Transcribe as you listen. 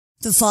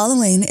The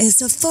following is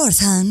a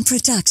Fourth Hand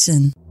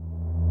production.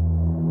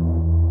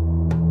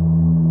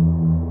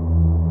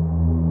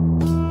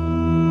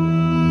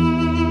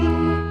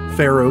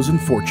 Pharaohs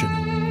and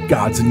fortune,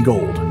 gods and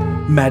gold,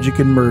 magic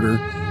and murder,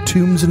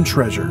 tombs and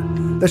treasure.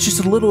 That's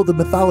just a little of the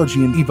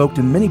mythology evoked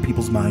in many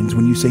people's minds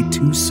when you say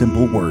two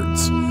simple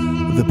words: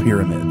 the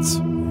pyramids.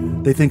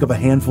 They think of a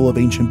handful of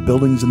ancient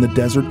buildings in the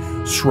desert,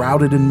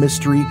 shrouded in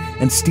mystery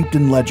and steeped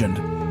in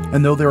legend.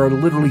 And though there are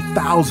literally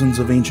thousands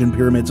of ancient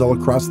pyramids all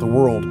across the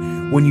world,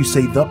 when you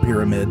say the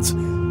pyramids,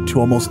 to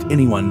almost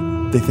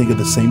anyone, they think of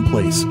the same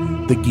place: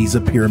 the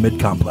Giza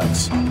Pyramid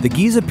Complex. The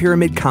Giza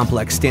Pyramid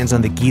Complex stands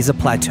on the Giza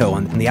Plateau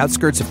on the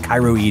outskirts of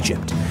Cairo,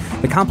 Egypt.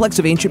 The complex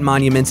of ancient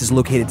monuments is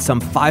located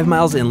some 5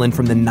 miles inland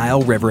from the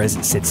Nile River as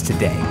it sits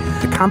today.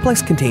 The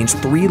complex contains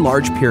 3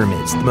 large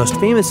pyramids, the most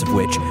famous of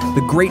which,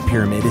 the Great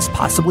Pyramid, is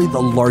possibly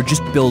the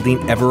largest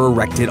building ever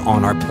erected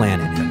on our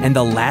planet, and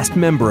the last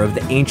member of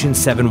the ancient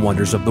 7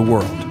 wonders of the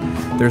world.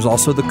 There's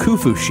also the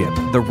Khufu ship,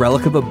 the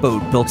relic of a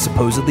boat built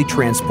supposedly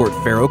transport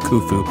Pharaoh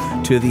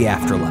Khufu to the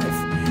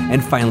afterlife.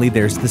 And finally,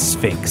 there's the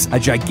Sphinx, a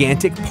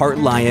gigantic part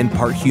lion,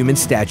 part human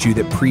statue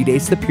that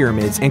predates the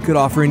pyramids and could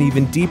offer an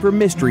even deeper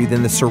mystery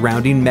than the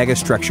surrounding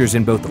megastructures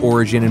in both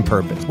origin and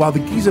purpose. While the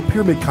Giza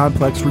Pyramid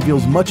Complex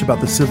reveals much about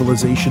the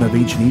civilization of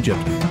ancient Egypt,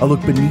 a look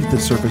beneath the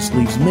surface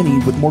leaves many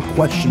with more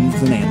questions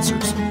than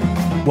answers.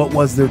 What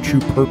was their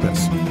true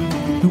purpose?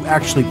 Who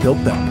actually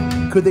built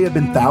them? Could they have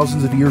been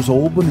thousands of years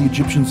old when the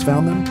Egyptians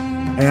found them?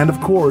 And of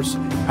course,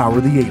 how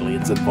are the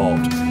aliens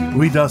involved?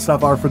 We dust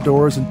off our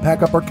fedoras and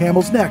pack up our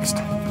camels next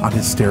on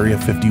Hysteria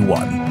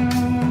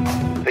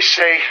 51. They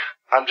say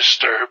I'm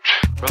disturbed.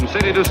 From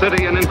city to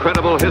city, an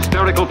incredible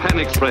hysterical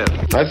panic spread.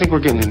 I think we're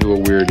getting into a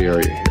weird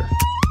area here.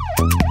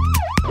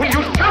 Will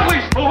you tell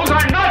these fools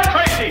I'm not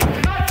crazy?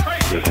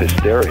 This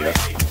hysteria.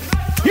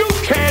 You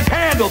can't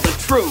handle the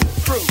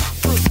truth.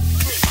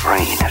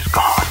 Brain is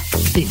gone.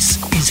 This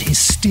is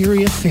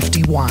Hysteria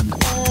 51.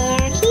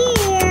 They're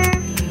here.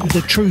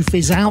 The truth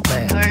is out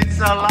there. It's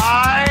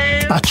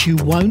alive. But you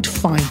won't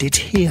find it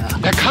here.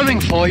 They're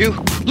coming for you.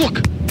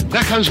 Look,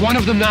 there comes one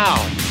of them now.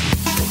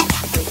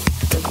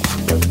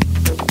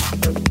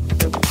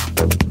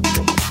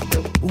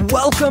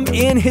 Welcome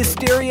in,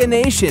 Hysteria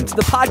Nations,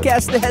 the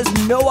podcast that has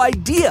no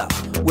idea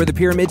where the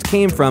pyramids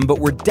came from, but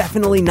we're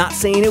definitely not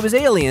saying it was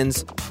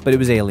aliens, but it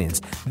was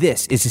aliens.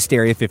 This is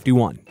Hysteria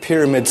 51.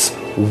 Pyramids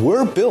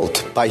were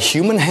built by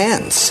human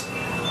hands,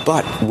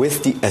 but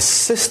with the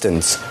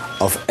assistance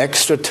of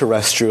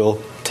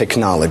extraterrestrial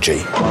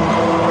technology.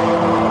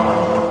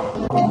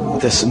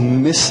 This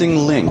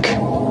missing link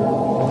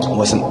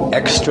was an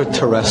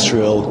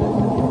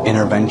extraterrestrial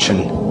intervention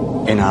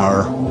in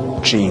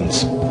our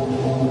genes.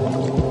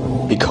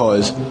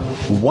 Because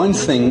one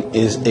thing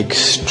is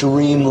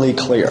extremely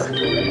clear.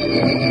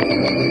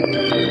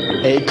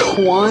 A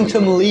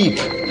quantum leap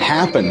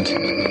happened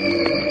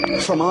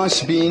from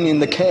us being in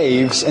the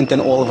caves, and then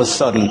all of a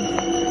sudden,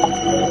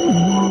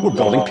 we're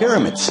building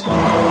pyramids.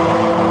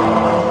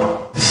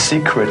 The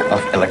secret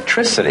of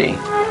electricity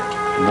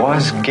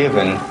was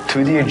given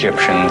to the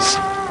Egyptians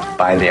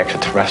by the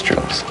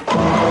extraterrestrials.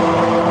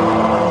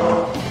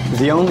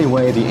 The only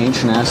way the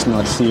ancient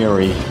astronaut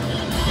theory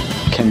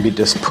can be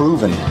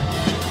disproven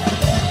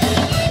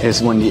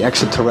is when the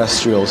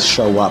extraterrestrials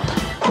show up.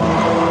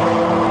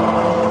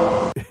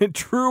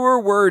 Truer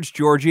words,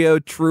 Giorgio,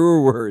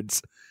 truer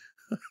words.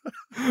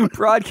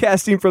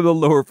 Broadcasting from the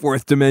lower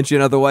fourth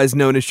dimension, otherwise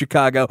known as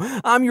Chicago,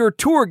 I'm your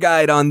tour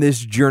guide on this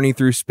journey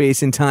through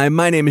space and time.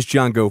 My name is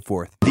John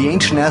Goforth. The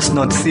ancient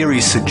astronaut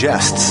theory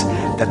suggests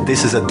that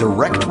this is a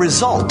direct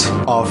result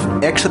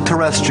of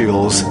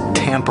extraterrestrials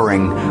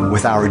tampering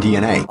with our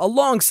DNA.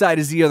 Alongside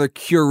is the other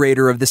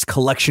curator of this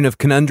collection of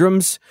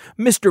conundrums,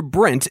 Mr.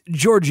 Brent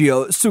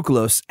Giorgio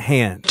Tsoukalos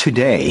Hand.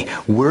 Today,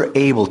 we're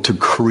able to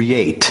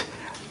create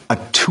a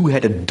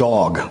two-headed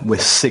dog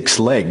with 6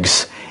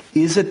 legs.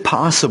 Is it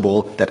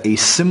possible that a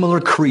similar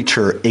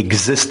creature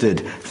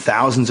existed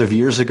thousands of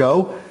years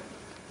ago?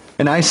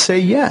 And I say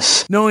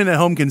yes. No one at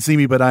home can see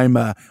me, but I'm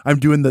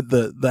doing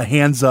the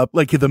hands up,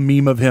 like the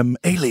meme of him,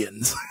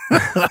 aliens.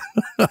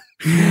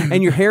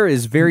 And your hair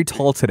is very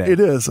tall today. It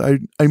is. I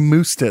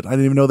moosed it. I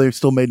didn't even know they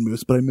still made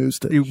mousse, but I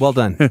moosed it. Well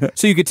done.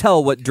 So you could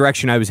tell what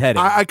direction I was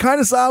headed. I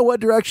kind of saw what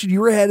direction you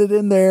were headed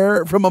in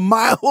there from a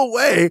mile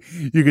away,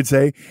 you could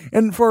say.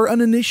 And for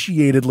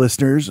uninitiated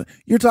listeners,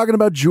 you're talking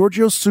about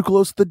Giorgio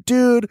Tsoukalos, the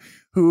dude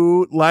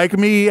who, like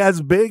me,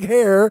 has big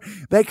hair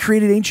that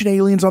created Ancient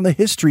Aliens on the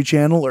History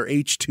Channel, or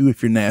H2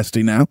 if you're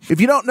nasty now.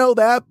 If you don't know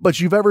that, but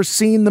you've ever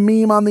seen the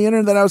meme on the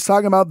internet that I was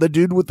talking about, the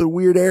dude with the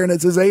weird hair and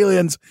it says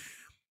aliens,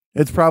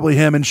 it's probably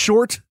him. In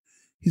short,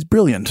 he's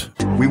brilliant.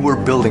 We were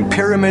building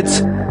pyramids.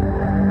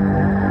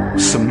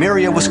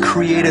 Sumeria was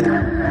created.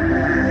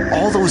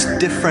 All those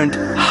different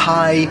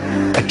high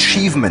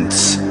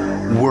achievements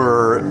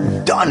were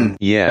done.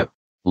 Yeah,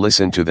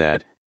 listen to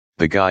that.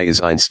 The guy is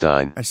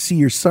Einstein. I see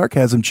your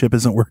sarcasm chip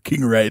isn't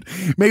working right.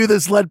 Maybe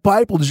this lead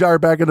pipe will jar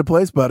back into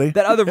place, buddy.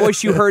 That other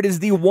voice you heard is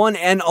the one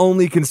and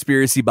only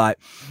Conspiracy Bot.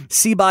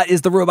 C-Bot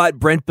is the robot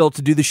Brent built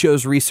to do the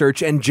show's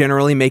research and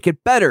generally make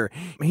it better.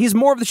 He's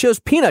more of the show's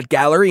peanut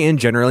gallery and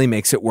generally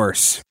makes it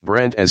worse.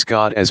 Brent, as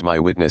God as my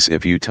witness,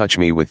 if you touch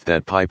me with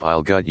that pipe,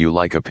 I'll gut you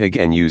like a pig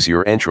and use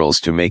your entrails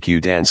to make you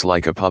dance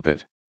like a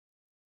puppet.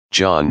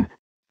 John,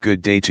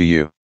 good day to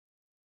you.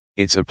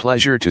 It's a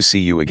pleasure to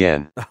see you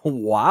again.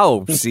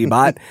 Wow,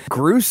 C-Bot.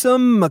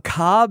 Gruesome,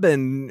 macabre,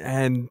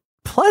 and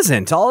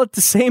pleasant all at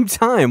the same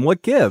time.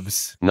 What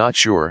gives? Not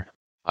sure.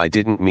 I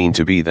didn't mean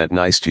to be that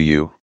nice to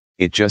you.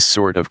 It just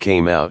sort of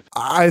came out.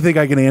 I think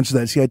I can answer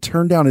that. See, I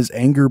turned down his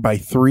anger by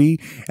 3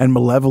 and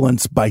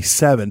malevolence by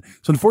 7.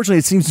 So unfortunately,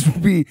 it seems to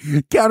be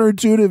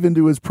counterintuitive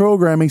into his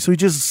programming, so he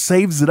just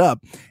saves it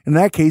up. In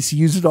that case, he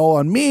used it all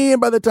on me,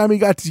 and by the time he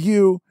got to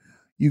you,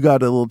 you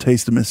got a little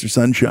taste of Mr.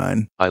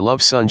 Sunshine. I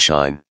love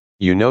sunshine.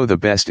 You know, the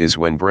best is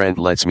when Brent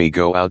lets me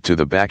go out to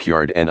the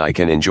backyard and I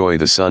can enjoy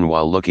the sun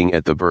while looking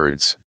at the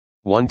birds.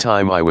 One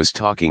time I was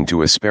talking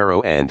to a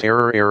sparrow and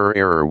error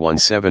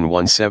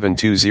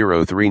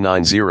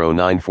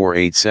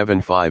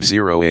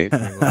 1717203909487508.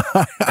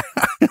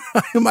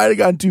 I might have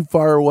gone too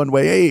far one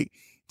way. Hey,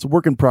 it's a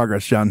work in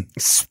progress, John.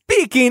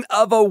 Speaking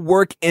of a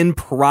work in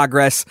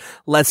progress,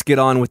 let's get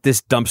on with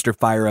this dumpster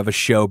fire of a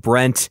show,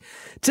 Brent.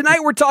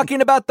 Tonight we're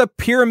talking about the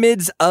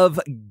Pyramids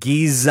of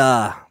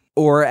Giza.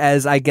 Or,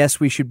 as I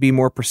guess we should be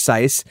more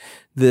precise,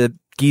 the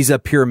Giza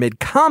Pyramid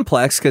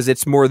Complex, because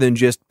it's more than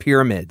just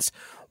pyramids.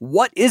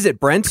 What is it,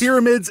 Brent?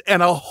 Pyramids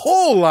and a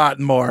whole lot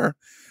more.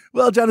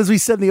 Well, John, as we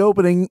said in the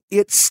opening,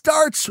 it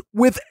starts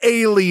with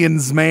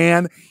aliens,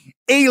 man.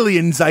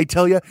 Aliens, I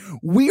tell you.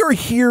 We are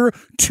here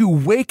to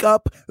wake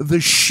up the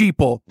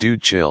sheeple.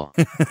 Dude, chill.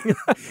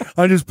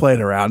 I'm just playing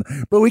around.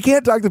 But we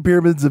can't talk the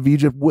Pyramids of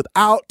Egypt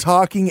without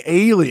talking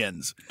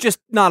aliens. Just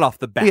not off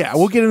the bat. Yeah,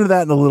 we'll get into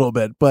that in a little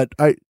bit, but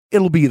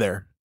it'll be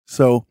there.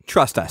 So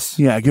trust us.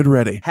 Yeah, get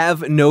ready.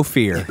 Have no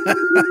fear.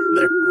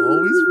 They're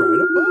always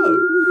right above.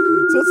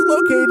 So it's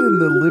located in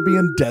the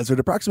Libyan desert,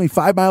 approximately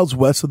 5 miles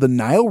west of the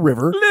Nile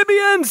River.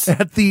 Libyans!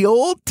 At the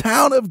old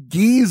town of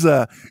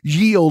Giza.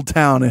 Ye old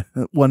town,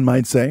 one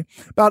might say.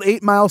 About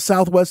 8 miles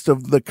southwest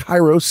of the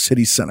Cairo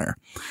city center.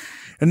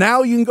 And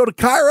now you can go to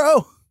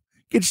Cairo,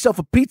 get yourself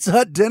a Pizza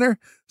Hut dinner,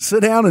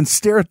 sit down and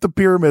stare at the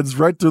pyramids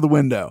right through the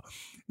window.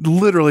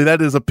 Literally,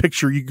 that is a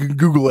picture. You can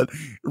Google it.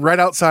 Right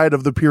outside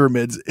of the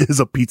pyramids is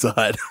a Pizza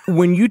Hut.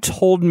 When you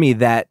told me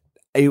that,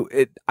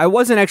 I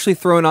wasn't actually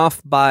thrown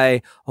off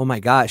by, oh my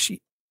gosh,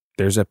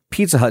 there's a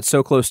Pizza Hut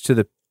so close to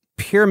the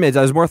pyramids.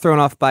 I was more thrown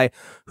off by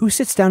who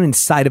sits down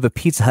inside of a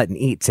Pizza Hut and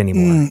eats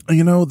anymore.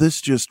 This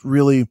just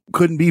really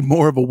couldn't be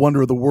more of a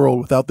wonder of the world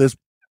without this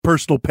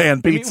personal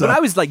pan pizza. When I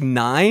was like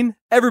 9,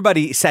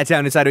 everybody sat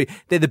down inside of it.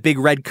 They had the big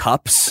red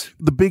cups.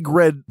 The big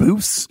red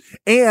booths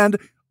and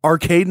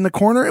arcade in the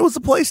corner. It was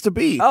the place to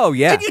be. Oh,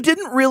 yeah. And you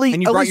didn't really,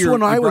 and you at least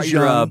when I was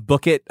young,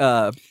 book it.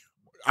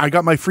 I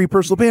got my free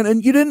personal pan,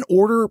 and you didn't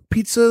order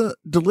pizza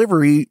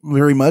delivery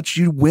very much.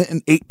 You went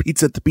and ate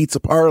pizza at the pizza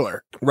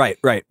parlor. Right.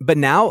 But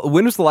now,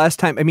 when was the last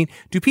time? I mean,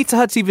 do Pizza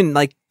Huts even,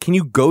 can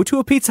you go to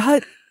a Pizza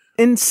Hut?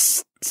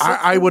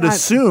 I would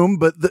assume,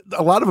 but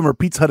a lot of them are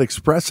Pizza Hut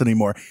Express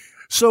anymore.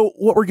 So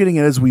what we're getting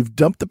at is we've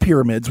dumped the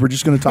pyramids. We're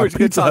just going to talk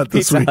Pizza Hut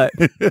this week.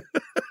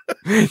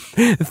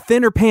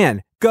 Thinner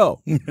pan. Go.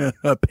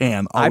 A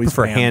pan. I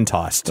prefer pan. hand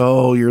tossed.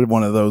 Oh, you're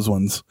one of those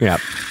ones. Yeah.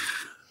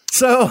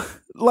 So,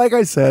 like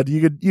I said,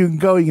 you can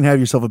go, you can have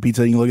yourself a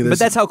pizza, you can look at this. But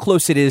that's how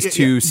close it is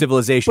to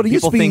civilization.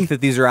 People think that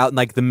these are out in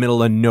the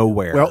middle of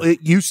nowhere. Well,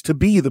 it used to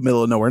be the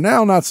middle of nowhere.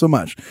 Now, not so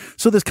much.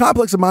 So this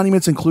complex of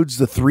monuments includes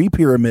the 3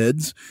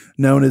 pyramids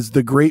known as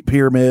the Great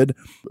Pyramid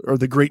or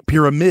the Great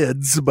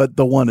Pyramids, but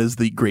the one is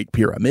the Great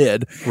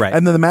Pyramid. Right.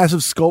 And then the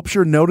massive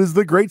sculpture known as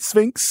the Great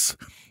Sphinx,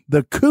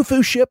 the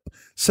Khufu ship,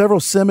 several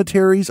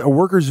cemeteries, a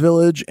workers'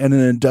 village, and an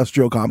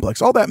industrial complex.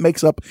 All that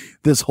makes up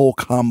this whole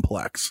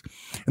complex.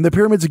 And the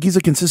Pyramids of Giza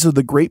consist of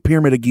the Great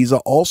Pyramid of Giza,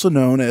 also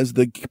known as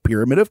the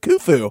Pyramid of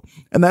Khufu.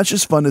 And that's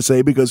just fun to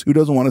say because who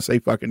doesn't want to say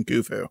fucking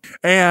Khufu?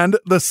 And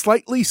the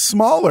slightly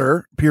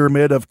smaller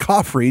Pyramid of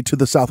Khafre to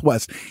the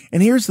southwest.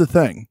 And here's the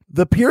thing.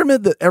 The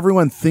pyramid that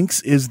everyone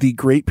thinks is the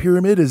Great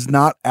Pyramid is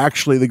not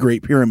actually the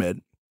Great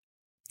Pyramid.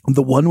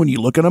 The one, when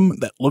you look at them,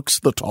 that looks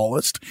the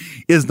tallest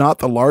is not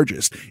the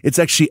largest. It's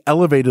actually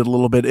elevated a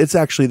little bit. It's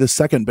actually the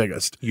second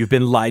biggest. You've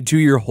been lied to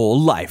your whole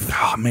life.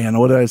 Oh, man,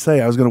 what did I say?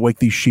 I was going to wake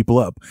these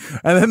sheeple up.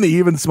 And then the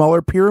even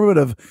smaller Pyramid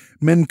of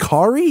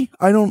Menkaure.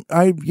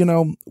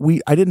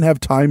 I didn't have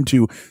time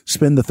to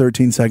spend the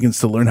 13 seconds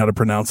to learn how to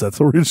pronounce that,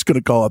 so we're just going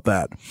to call it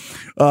that.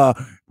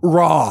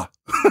 Raw.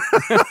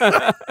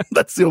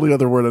 That's the only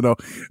other word I know.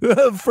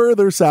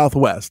 Further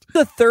southwest.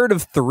 The third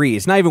of three.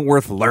 It's not even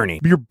worth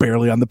learning. You're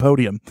barely on the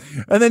podium.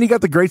 And then you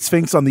got the Great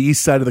Sphinx on the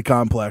east side of the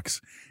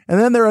complex. And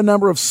then there are a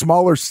number of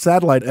smaller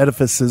satellite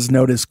edifices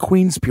known as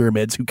Queen's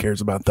Pyramids. Who cares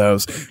about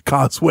those?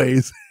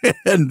 Causeways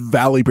and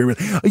Valley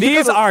Pyramids.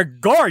 These are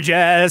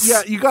gorgeous.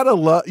 Yeah, you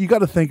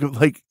gotta think of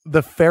like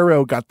the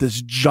pharaoh got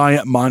this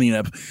giant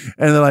monument,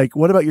 and they're like,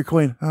 "What about your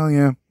queen? Oh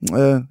yeah,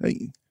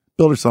 hey,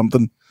 build her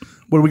something.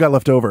 What do we got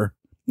left over?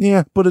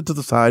 Yeah, put it to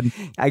the side."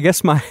 I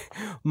guess my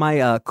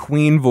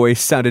queen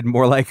voice sounded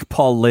more like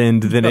Paul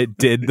Lynde than it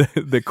did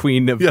the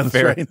queen of the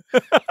pharaoh. Right.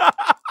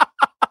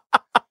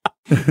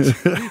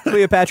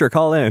 Cleopatra,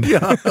 call in.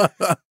 Yeah.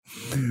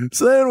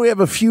 So then we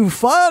have a few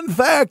fun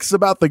facts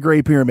about the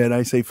Great Pyramid.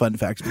 I say fun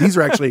facts, but these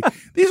are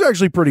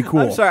actually pretty cool.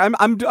 I'm sorry,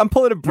 I'm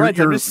pulling a Brent.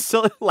 I'm just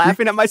still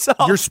laughing at myself.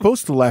 You're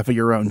supposed to laugh at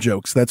your own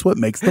jokes. That's what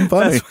makes them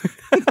funny.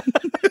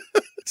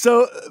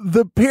 So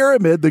the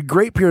pyramid, the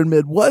Great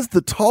Pyramid, was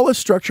the tallest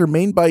structure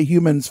made by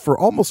humans for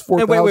almost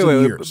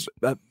 4,000 years.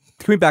 Can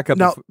we back up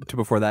now, to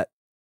before that?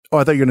 Oh,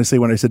 I thought you were going to say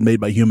when I said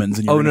made by humans,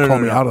 and you were going to call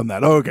me out on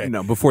that. Oh, okay.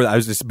 No, before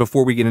that,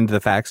 before we get into the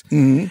facts.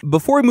 Mm-hmm.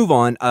 Before we move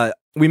on,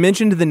 we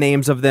mentioned the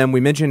names of them. We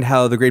mentioned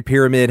how the Great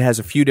Pyramid has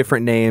a few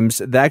different names.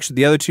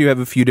 The other two have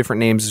a few different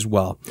names as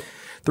well.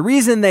 The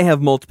reason they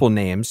have multiple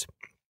names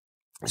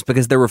is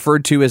because they're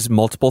referred to as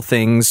multiple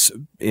things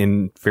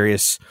in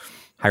various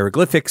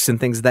hieroglyphics and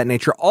things of that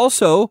nature.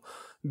 Also,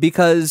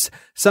 because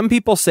some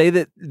people say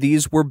that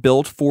these were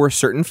built for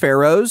certain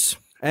pharaohs,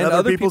 and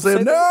other people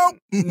say no,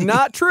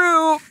 not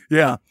true.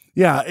 Yeah.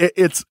 Yeah,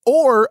 it's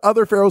or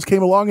other pharaohs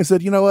came along and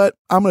said, you know what,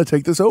 I'm going to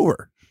take this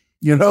over,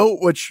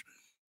 which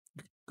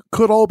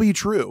could all be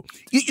true.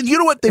 You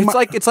know what?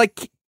 It's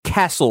like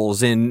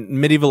castles in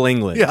medieval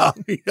England. Yeah.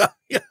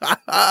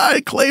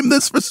 I claim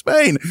this for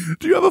Spain.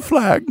 Do you have a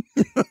flag?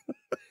 Can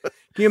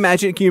you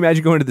imagine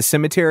going to the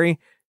cemetery?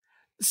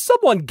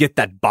 Someone get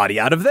that body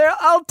out of there.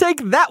 I'll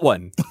take that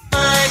one.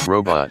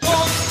 Robot.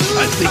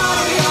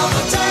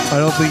 I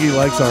don't think he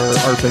likes our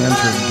banter.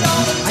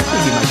 I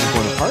think he might just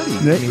want to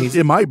party.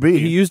 It might be.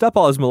 He used up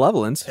all his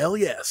malevolence. Hell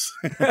yes.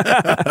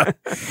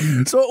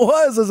 So it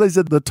was, as I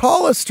said, the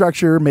tallest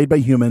structure made by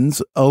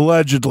humans,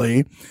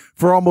 allegedly,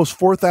 for almost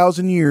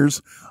 4,000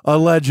 years,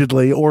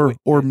 allegedly, or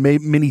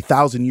many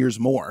thousand years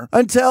more,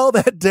 until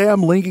that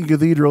damn Lincoln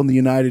Cathedral in the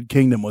United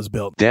Kingdom was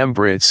built. Damn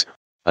Brits.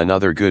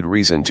 Another good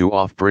reason to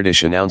off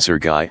British announcer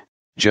guy.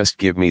 Just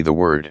give me the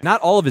word.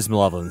 Not all of his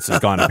malevolence is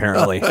gone,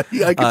 apparently.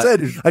 Yeah, like I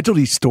said, I told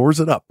you he stores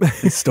it up.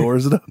 He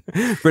stores it up.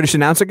 British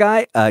announcer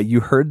guy,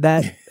 you heard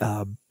that?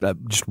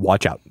 Just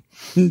watch out.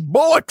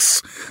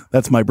 Bollocks!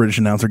 That's my British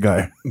announcer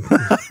guy.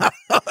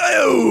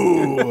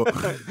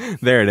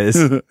 There it is.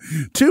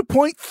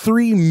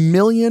 2.3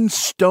 million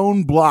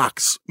stone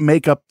blocks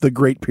make up the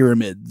Great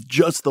Pyramid.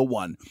 Just the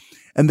one.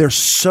 And they're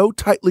so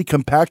tightly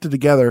compacted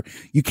together,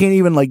 you can't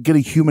even get a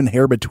human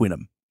hair between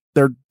them.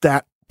 They're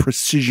that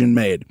precision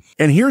made.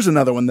 And here's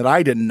another one that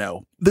I didn't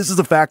know. This is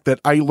a fact that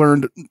I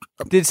learned.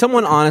 Did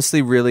someone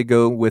honestly really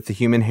go with the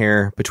human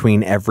hair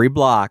between every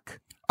block?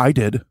 I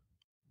did.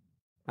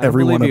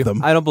 Every one of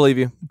them. I don't believe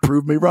you.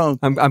 Prove me wrong.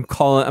 I'm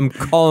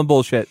calling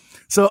bullshit.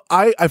 So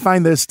I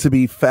find this to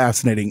be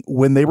fascinating.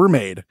 When they were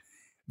made,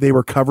 they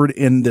were covered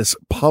in this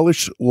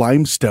polished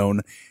limestone.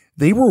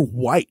 They were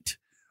white.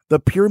 The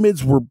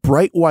pyramids were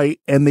bright white,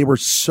 and they were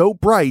so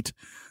bright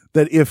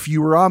that if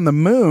you were on the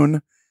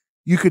moon,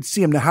 you could see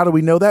them. Now, how do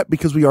we know that?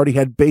 Because we already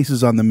had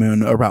bases on the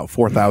moon about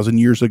 4,000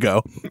 years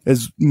ago,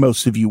 as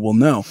most of you will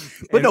know.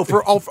 But no,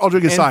 for all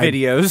joking aside,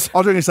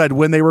 all joking aside,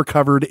 when they were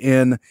covered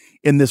in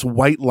this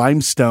white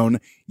limestone,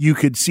 you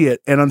could see it.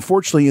 And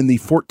unfortunately, in the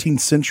 14th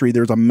century,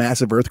 there was a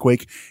massive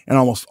earthquake, and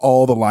almost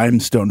all the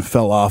limestone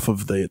fell off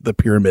of the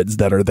pyramids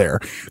that are there.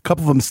 A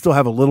couple of them still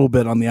have a little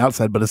bit on the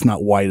outside, but it's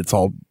not white. It's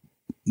all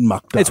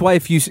mucked up. It's why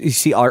if you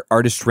see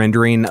artist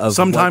rendering of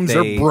sometimes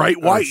they're bright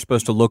white,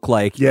 supposed to look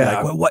like,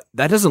 yeah, what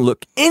that doesn't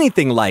look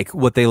anything like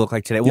what they look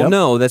like today. Well,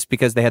 no, that's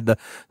because they had the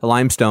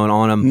limestone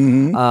on them.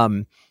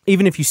 Mm-hmm.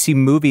 Even if you see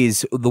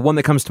movies, the one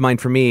that comes to mind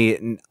for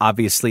me,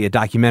 obviously a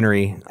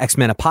documentary,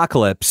 X-Men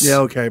Apocalypse. Yeah,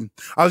 okay.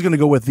 I was going to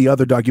go with the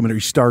other documentary,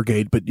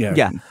 Stargate, but yeah.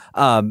 Yeah.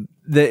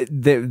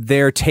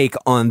 Their take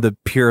on the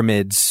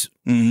pyramids,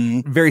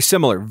 very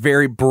similar,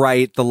 very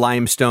bright. The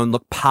limestone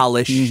looked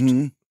polished.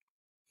 Mm-hmm.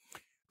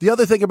 The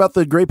other thing about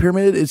the Great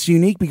Pyramid, it's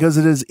unique because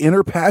it has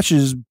inner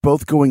passages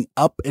both going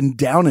up and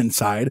down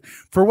inside.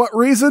 For what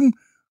reason?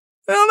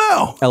 I don't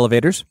know.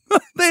 Elevators?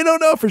 They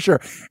don't know for sure.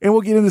 And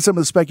we'll get into some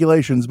of the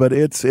speculations, but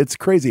it's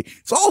crazy.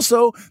 It's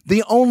also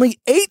the only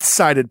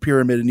 8-sided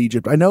pyramid in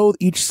Egypt. I know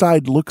each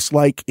side looks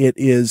like it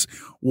is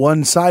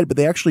one side, but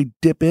they actually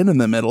dip in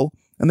the middle,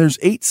 and there's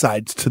 8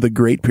 sides to the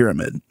Great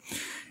Pyramid.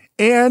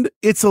 And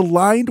it's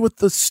aligned with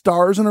the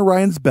stars in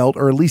Orion's belt,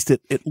 or at least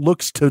it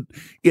looks to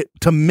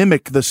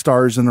mimic the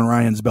stars in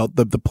Orion's belt,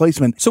 the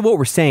placement. So what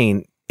we're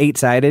saying,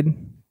 8-sided,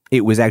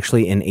 It was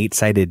actually an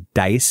 8-sided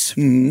dice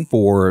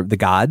for the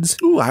gods.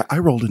 Ooh, I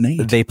rolled an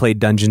 8. They played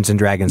Dungeons and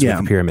Dragons with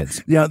the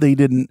pyramids. Yeah, they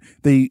didn't.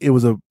 It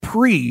was a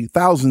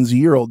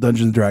pre-thousands-year-old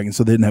Dungeons and Dragons,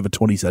 so they didn't have a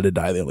 20-sided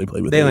die. They only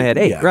played with 8. They only had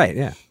 8, right,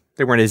 yeah.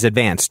 They weren't as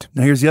advanced.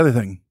 Now, here's the other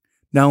thing.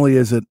 Not only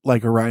is it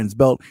like Orion's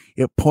belt,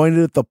 it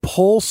pointed at the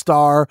pole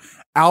star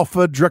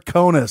Alpha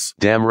Draconis.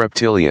 Damn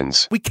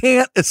reptilians. We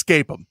can't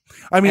escape them.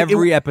 I mean,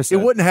 every episode.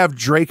 It wouldn't have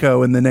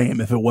Draco in the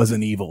name if it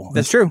wasn't evil.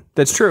 That's true.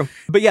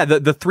 But yeah,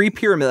 the 3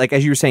 pyramids, like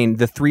as you were saying,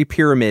 the 3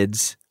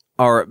 pyramids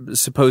are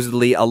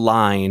supposedly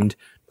aligned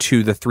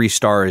to the 3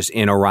 stars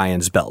in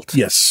Orion's belt.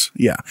 Yes,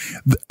 yeah.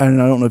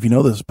 And I don't know if you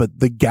know this, but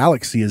the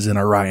galaxy is in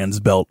Orion's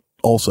belt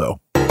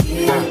also.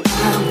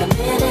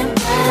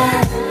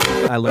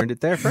 I learned it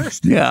there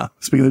first. Yeah,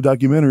 speaking of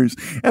documentaries.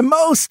 And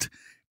most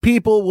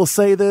people will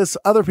say this,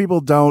 other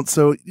people don't.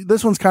 So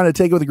this one's kind of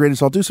taken with a grain of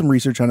salt. Do some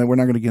research on it. We're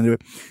not going to get into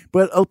it.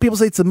 But people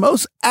say it's the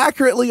most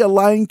accurately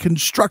aligned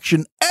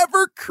construction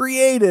ever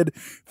created,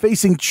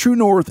 facing true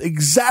north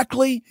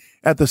exactly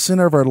at the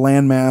center of our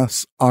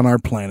landmass on our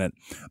planet.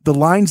 The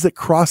lines that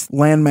cross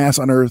landmass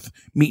on Earth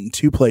meet in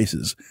 2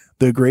 places,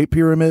 the Great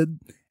Pyramid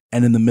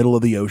and in the middle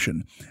of the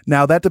ocean.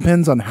 Now, that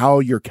depends on how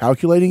you're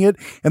calculating it.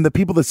 And the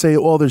people that say,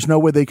 well, there's no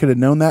way they could have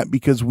known that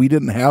because we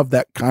didn't have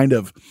that kind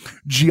of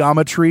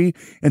geometry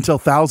until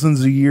thousands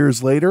of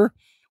years later.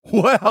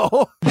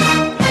 Well,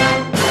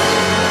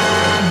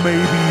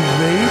 maybe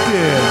they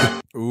did.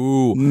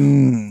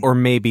 Ooh. Or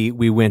maybe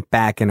we went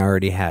back and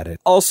already had it.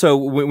 Also,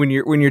 when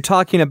you're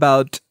talking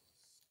about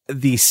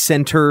the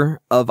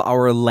center of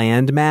our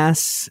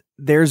landmass,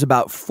 there's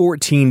about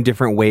 14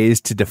 different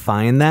ways to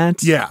define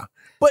that. Yeah.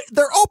 But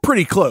they're all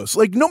pretty close.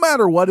 Like, no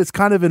matter what, it's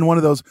kind of in one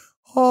of those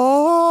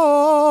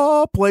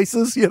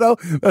places, you know?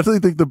 That's, I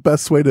think, the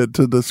best way to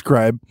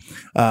describe.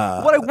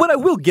 What I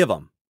will give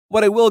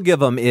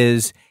them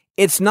is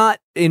it's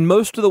not, in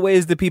most of the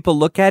ways that people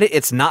look at it,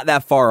 it's not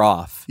that far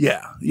off.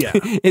 Yeah.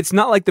 It's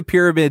not like the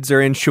pyramids are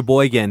in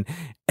Sheboygan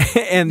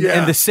and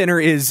the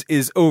center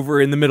is over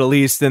in the Middle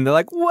East, and they're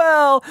like,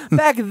 well,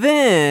 back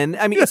then,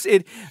 I mean,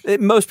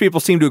 most people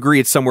seem to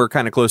agree it's somewhere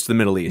kind of close to the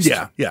Middle East.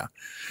 Yeah.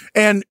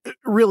 And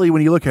really,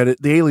 when you look at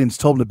it, the aliens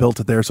told them to build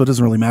it there, so it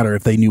doesn't really matter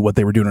if they knew what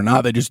they were doing or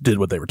not. They just did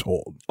what they were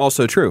told.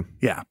 Also true.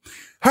 Yeah.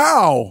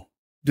 How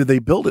did they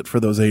build it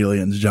for those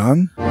aliens,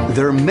 John?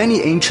 There are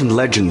many ancient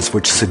legends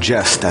which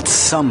suggest that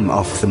some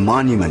of the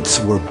monuments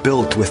were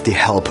built with the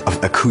help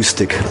of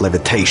acoustic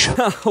levitation.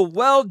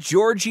 Well,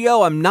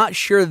 Giorgio, I'm not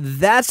sure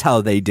that's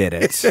how they did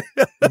it,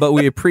 but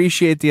we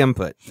appreciate the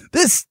input.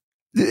 This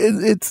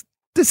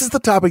is the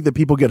topic that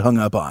people get hung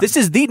up on. This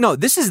is the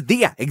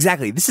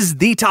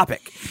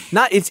topic.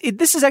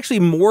 This is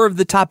actually more of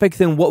the topic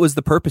than what was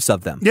the purpose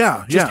of them.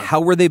 Yeah. How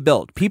were they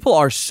built? People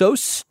are so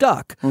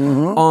stuck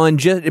on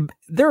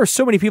there are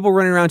so many people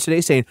running around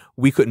today saying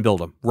we couldn't build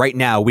them. Right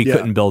now, we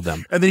couldn't build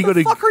them. And then what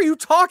the fuck are you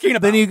talking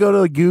about? Then you go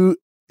to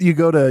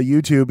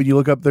YouTube and you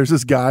look up, there's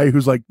this guy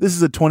who's like, this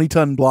is a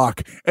 20-ton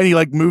block. And he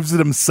like moves it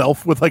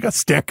himself with like a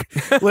stick.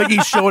 Like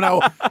he's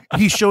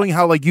showing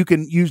how like you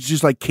can use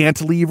just like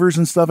cantilevers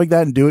and stuff like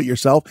that and do it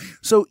yourself.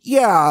 So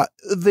yeah,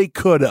 they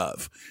could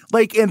have.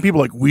 Like, and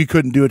people are like, we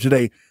couldn't do it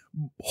today.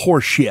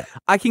 Horse shit.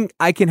 I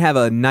can have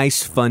a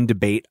nice fun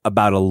debate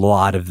about a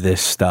lot of this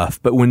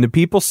stuff, but when the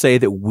people say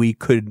that we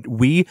could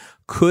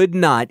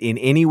not in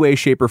any way,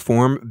 shape, or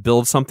form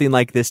build something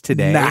like this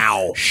today,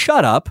 now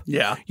shut up.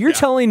 Yeah. You're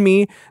telling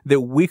me that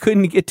we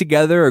couldn't get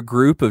together a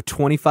group of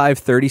 25,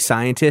 30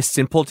 scientists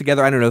and pull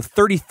together,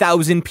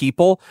 30,000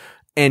 people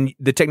and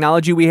the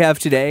technology we have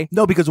today?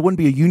 No, because it wouldn't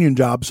be a union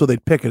job, so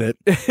they'd picket it,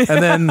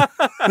 and then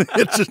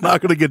it's just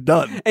not going to get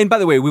done. And by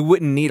the way, we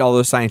wouldn't need all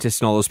those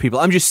scientists and all those people.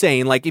 I'm just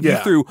saying, like, if you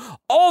threw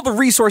all the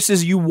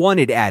resources you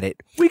wanted at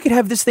it, we could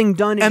have this thing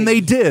done. And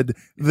they did.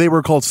 They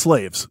were called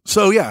slaves.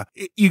 So yeah,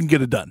 you can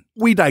get it done.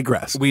 We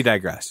digress.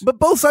 But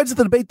both sides of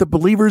the debate, the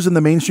believers in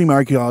the mainstream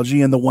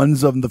archaeology and the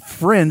ones on the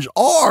fringe,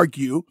 all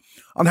argue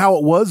on how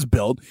it was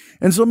built.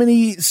 And so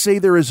many say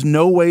there is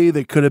no way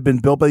that could have been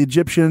built by the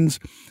Egyptians.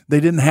 They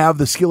didn't have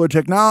the skill or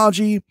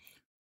technology.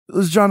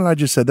 As John and I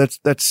just said,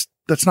 that's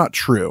not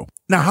true.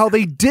 Now, how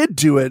they did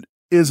do it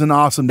is an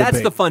awesome debate.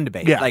 That's the fun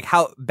debate. Yeah. Like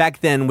how back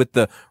then with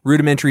the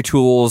rudimentary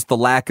tools, the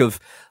lack of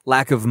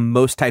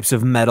most types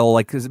of metal,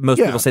 like most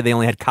people say they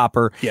only had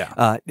copper.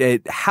 Yeah.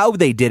 How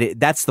they did it,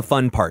 that's the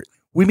fun part.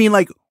 We mean,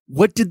 like,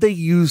 what did they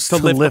use to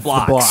lift the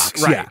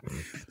blocks? Right. Yeah.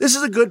 This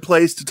is a good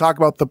place to talk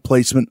about the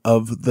placement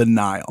of the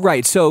Nile.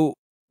 Right. So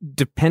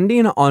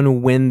depending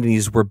on when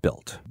these were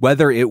built,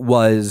 whether it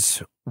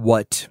was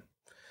what,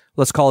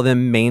 let's call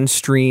them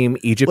mainstream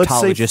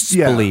Egyptologists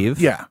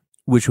believe,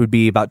 which would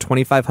be about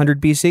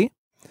 2500 BC,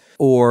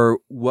 or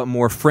what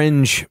more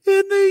fringe.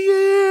 In the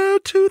year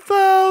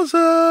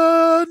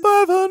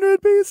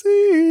 2500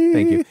 BC.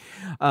 Thank you.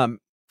 But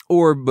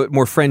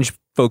more fringe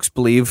folks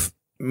believe,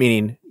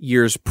 meaning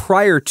years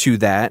prior to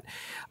that,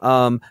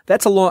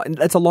 that's a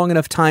long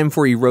enough time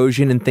for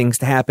erosion and things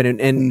to happen.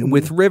 And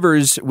with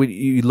rivers, when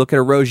you look at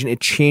erosion, it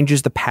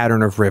changes the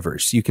pattern of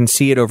rivers. You can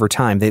see it over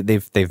time.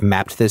 They've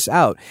mapped this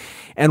out.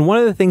 And one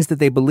of the things that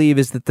they believe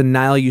is that the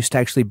Nile used to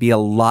actually be a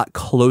lot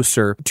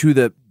closer to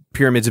the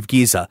pyramids of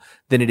Giza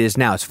than it is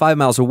now. It's 5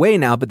 miles away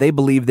now, but they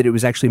believe that it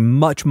was actually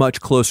much, much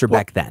closer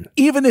back then.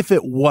 Even if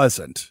it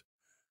wasn't,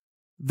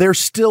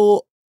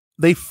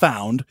 they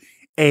found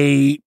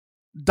a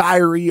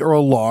diary or a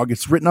log.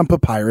 It's written on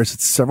papyrus.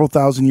 It's several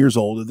thousand years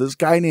old. This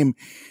guy named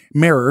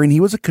Merer, and he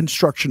was a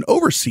construction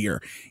overseer.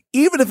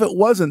 Even if it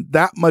wasn't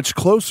that much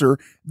closer,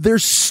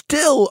 there's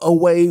still a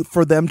way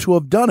for them to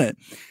have done it.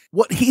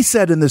 What he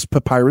said in this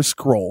papyrus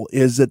scroll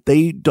is that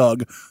they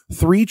dug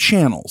 3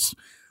 channels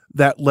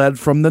that led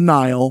from the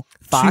Nile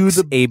Fox,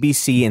 to the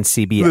ABC, and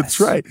CBS. That's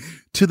right.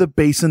 To the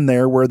basin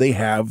there where they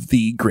have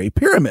the Great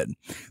Pyramid.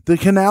 The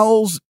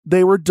canals,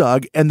 they were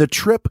dug, and the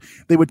trip,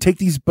 they would take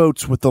these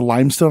boats with the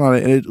limestone on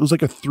it, and it was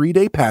like a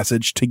 3-day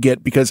passage to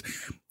get, because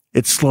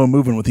it's slow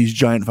moving with these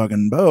giant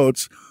fucking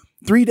boats,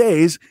 3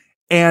 days,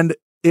 and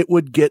it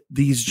would get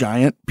these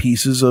giant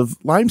pieces of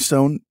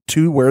limestone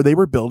to where they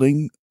were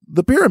building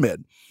the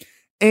pyramid.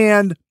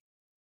 And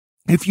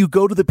if you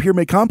go to the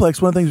pyramid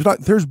complex, one of the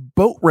things there's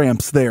boat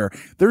ramps there.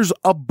 There's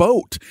a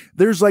boat.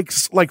 There's like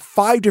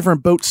 5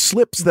 different boat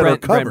slips that are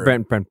covered.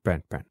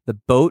 Brent. The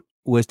boat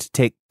was to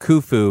take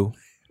Khufu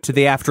to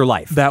the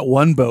afterlife. That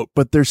one boat,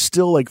 but there's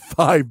still like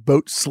 5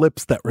 boat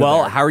slips that were there.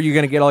 Well, how are you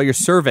going to get all your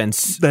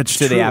servants to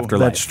the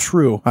afterlife? That's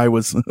true. I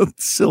was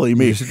silly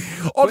me.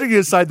 All joking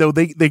aside, though,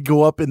 they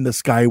go up in the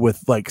sky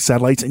with like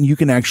satellites, and you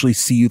can actually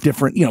see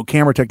different,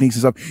 camera techniques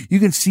and stuff. You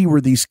can see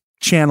where these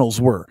channels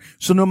were.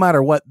 So no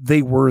matter what,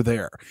 they were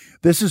there.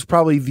 This is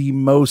probably the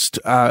most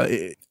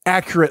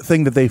accurate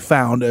thing that they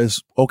found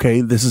as,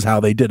 okay, this is how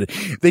they did it.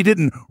 They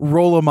didn't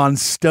roll them on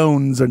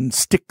stones and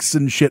sticks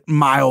and shit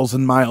miles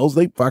and miles.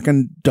 They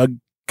fucking dug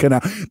canal.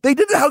 They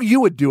did it how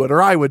you would do it,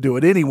 or I would do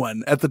it,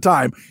 anyone at the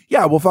time.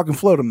 Yeah, we'll fucking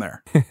float them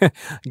there.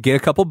 Get a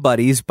couple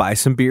buddies, buy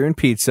some beer and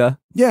pizza.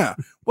 Yeah.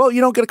 Well,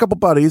 you don't get a couple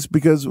buddies,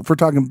 because if we're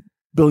talking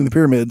building the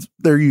pyramids,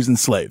 they're using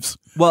slaves.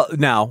 Well,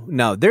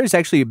 no, there's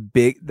actually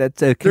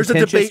that's a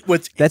debate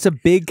that's a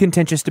big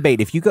contentious debate.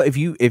 If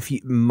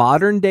you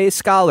modern day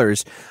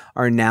scholars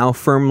are now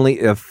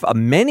firmly,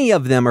 many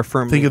of them are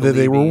firmly think that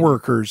they were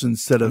workers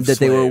instead of that slaves.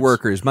 They were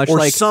workers, or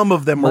like some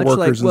of them were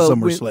workers and some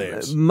were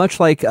slaves. Much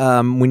like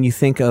when you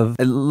think of,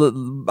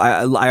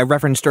 I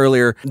referenced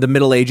earlier the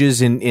Middle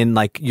Ages in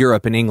like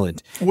Europe and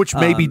England, which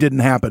maybe didn't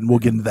happen. We'll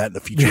get into that in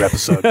a future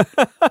episode.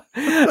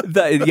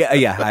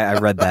 I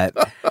read that.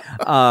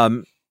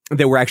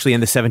 They were actually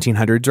in the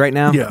 1700s right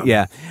now.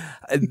 Yeah.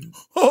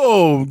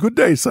 Oh, good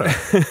day, sir.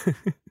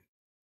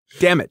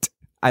 Damn it!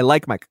 I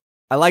like my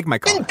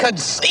call.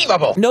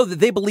 Inconceivable. No,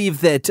 they believe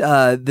that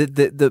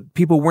the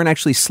people weren't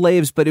actually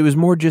slaves, but it was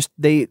more just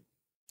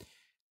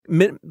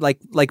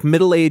like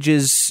Middle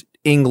Ages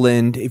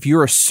England. If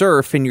you're a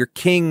serf and your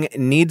king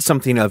needs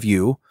something of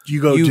you,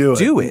 you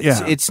do it.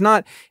 Yeah. It's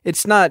not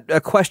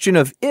a question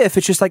of if.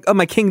 It's just like, oh,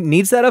 my king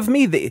needs that of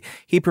me.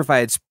 He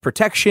provides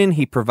protection.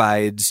 He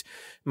provides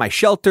my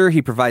shelter.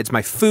 He provides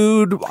my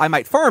food. I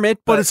might farm it,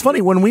 but it's funny,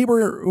 when we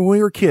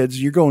were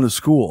kids, you're going to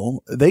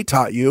school, they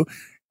taught you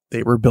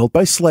they were built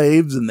by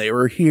slaves and they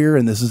were here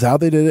and this is how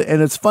they did it.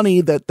 And it's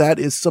funny that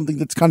is something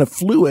that's kind of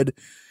fluid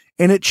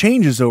and it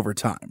changes over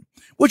time,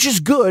 which is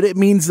good. It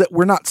means that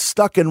we're not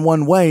stuck in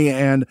one way.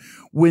 And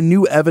when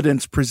new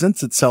evidence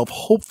presents itself,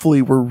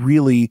 hopefully we're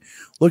really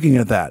looking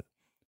at that.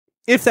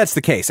 If that's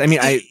the case.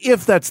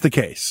 If that's the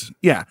case.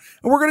 Yeah.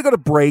 And we're going to go to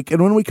break.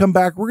 And when we come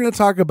back, we're going to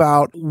talk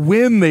about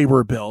when they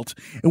were built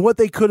and what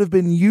they could have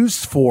been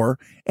used for,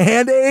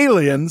 and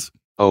aliens.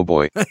 Oh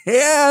boy.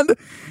 And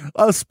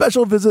a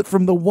special visit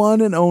from the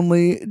one and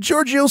only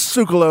Georgios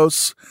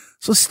Tsoukalos.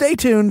 So stay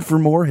tuned for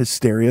more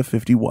Hysteria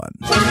 51.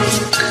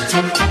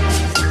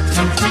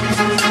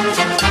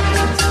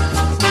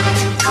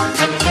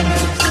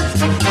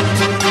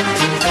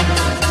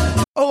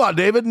 Hola,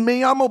 David.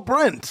 Me llamo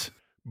Brent.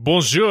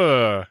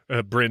 Bonjour,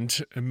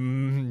 Brent.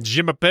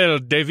 Je m'appelle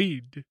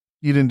David.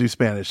 You didn't do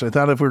Spanish. I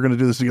thought if we were going to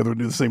do this together, we'd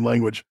do the same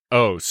language.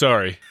 Oh,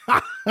 sorry.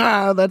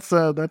 That's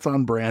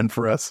on brand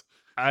for us.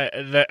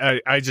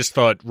 I just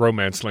thought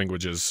Romance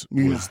languages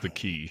was the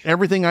key.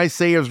 Everything I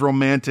say is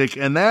romantic,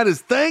 and that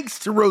is thanks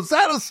to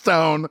Rosetta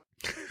Stone.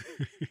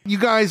 You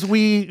guys,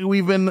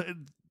 we've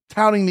been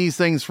touting these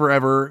things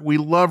forever. We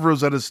love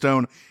Rosetta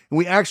Stone, and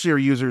we actually are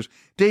users.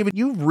 David,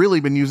 you've really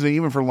been using it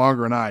even for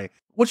longer than I.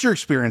 What's your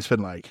experience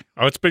been like?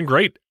 Oh, it's been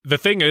great. The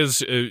thing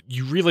is,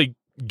 you really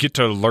get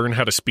to learn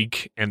how to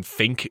speak and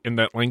think in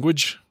that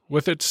language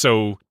with it.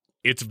 So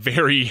it's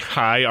very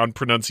high on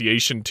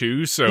pronunciation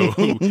too. So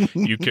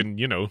you can,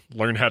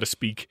 learn how to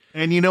speak.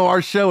 And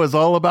our show is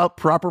all about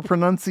proper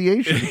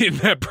pronunciation. In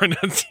that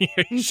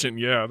pronunciation.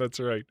 Yeah, that's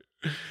right.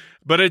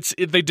 But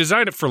they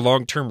design it for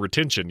long-term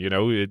retention,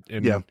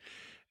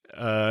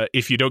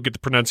 if you don't get the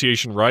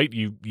pronunciation right,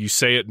 you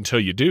say it until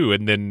you do,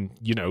 and then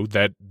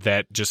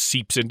that just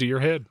seeps into your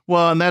head.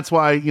 Well, and that's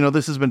why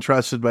this has been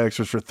trusted by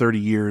experts for 30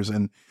 years,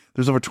 and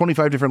there's over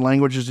 25 different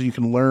languages that you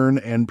can learn,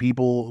 and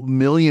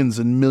millions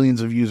and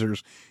millions of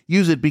users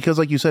use it because,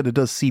 like you said, it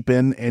does seep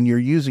in, and you're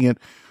using it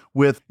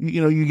with,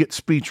 you get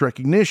speech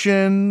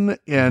recognition,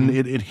 and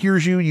it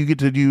hears you. You get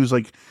to use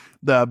like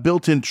the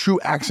built-in true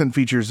accent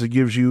features that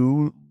gives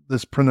you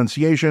this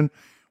pronunciation,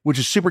 which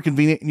is super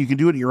convenient, and you can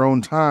do it at your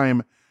own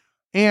time.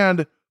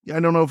 And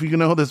I don't know if you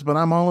know this, but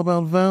I'm all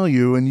about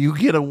value, and you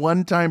get a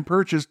one-time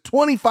purchase,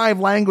 25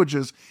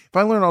 languages. If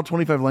I learned all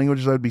 25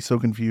 languages, I'd be so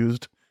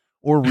confused.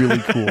 Or really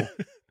cool. I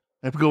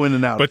have to go in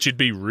and out. But you'd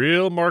be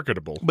real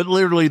marketable. But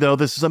literally, though,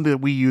 this is something that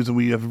we use,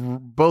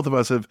 and both of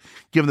us have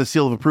given the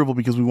seal of approval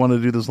because we want to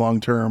do this long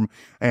term,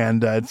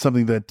 and it's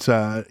something that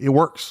it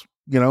works,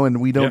 and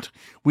we don't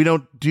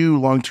do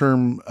long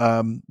term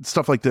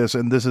stuff like this,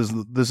 and this is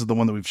the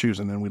one that we've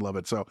chosen, and we love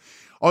it. So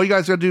all you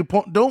guys got to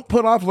do, don't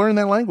put off learning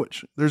that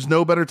language. There's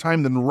no better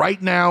time than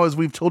right now, as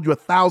we've told you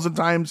 1,000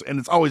 times, and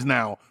it's always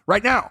now.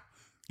 Right now,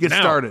 get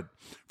started.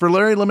 For a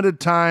very limited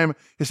time,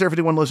 Hysteria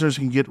 51 listeners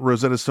can get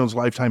Rosetta Stone's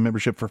lifetime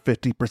membership for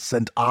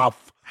 50%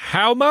 off.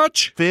 How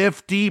much?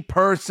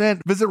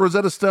 50%. Visit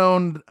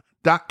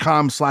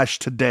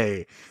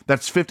rosettastone.com/today.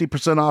 That's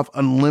 50% off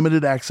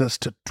unlimited access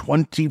to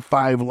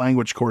 25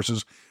 language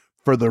courses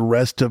for the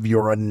rest of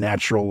your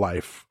unnatural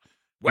life.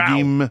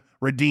 Wow.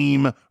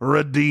 Redeem.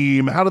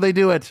 How do they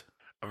do it?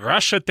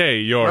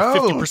 Rashate, you're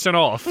 50%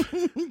 off.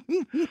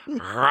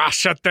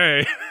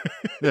 Rashate.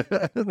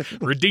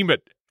 Redeem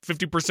it.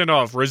 50%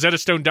 off.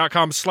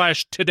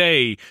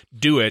 rosettastone.com/today.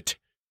 Do it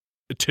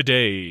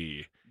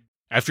today.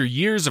 After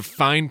years of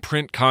fine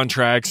print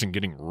contracts and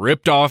getting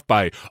ripped off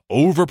by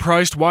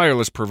overpriced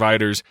wireless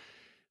providers,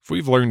 if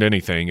we've learned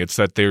anything, it's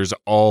that there's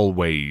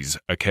always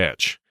a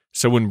catch.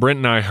 So when Brent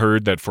and I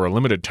heard that for a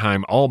limited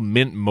time, all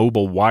Mint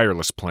Mobile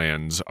wireless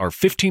plans are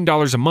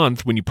 $15 a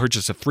month when you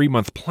purchase a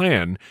 3-month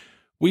plan,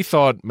 we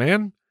thought,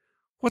 man,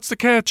 what's the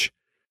catch?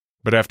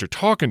 But after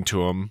talking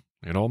to them,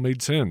 it all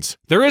made sense.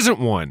 There isn't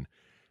one.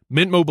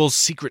 Mint Mobile's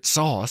secret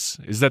sauce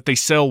is that they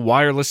sell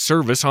wireless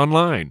service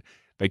online.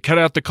 They cut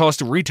out the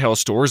cost of retail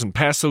stores and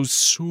pass those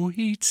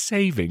sweet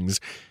savings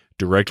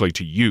directly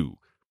to you.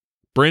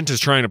 Brent is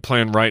trying a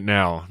plan right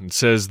now and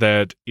says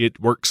that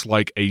it works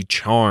like a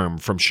charm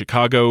from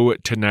Chicago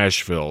to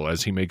Nashville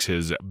as he makes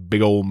his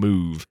big ol'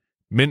 move.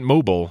 Mint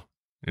Mobile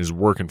is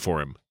working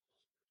for him.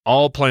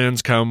 All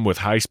plans come with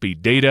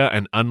high-speed data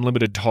and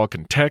unlimited talk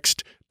and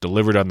text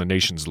delivered on the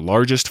nation's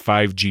largest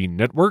 5G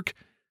network.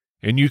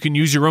 And you can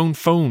use your own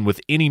phone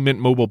with any Mint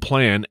Mobile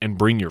plan and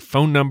bring your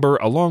phone number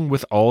along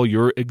with all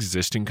your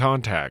existing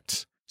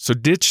contacts. So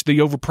ditch the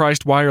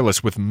overpriced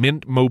wireless with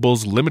Mint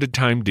Mobile's limited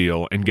time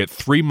deal and get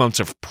 3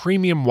 months of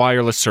premium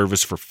wireless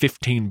service for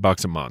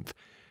 $15 a month.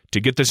 To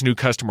get this new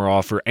customer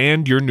offer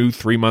and your new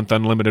 3-month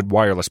unlimited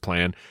wireless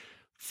plan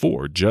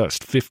for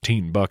just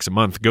 $15 a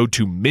month, go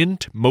to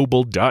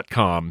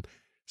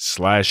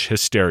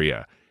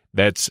mintmobile.com/hysteria.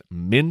 That's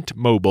Mint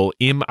Mobile,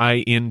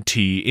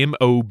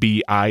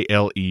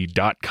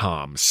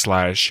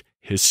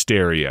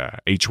 mintmobile.com/hysteria,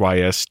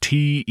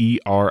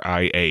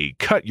 HYSTERIA.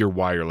 Cut your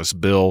wireless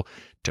bill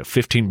to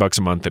 $15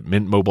 a month at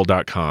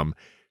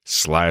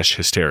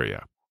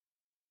mintmobile.com/hysteria.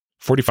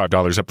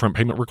 $45 upfront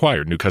payment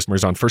required. New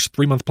customers on first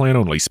 3-month plan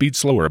only. Speed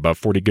slower above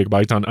 40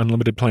 gigabytes on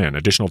unlimited plan.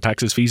 Additional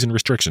taxes, fees, and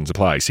restrictions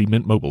apply. See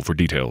Mint Mobile for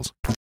details.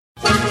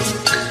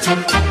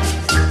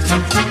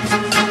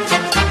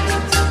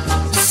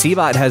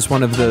 Seabot has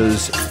one of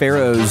those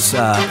Pharaoh's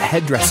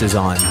headdresses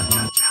on.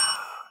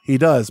 He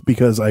does,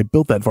 because I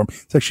built that for him.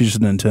 It's actually just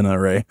an antenna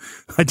array.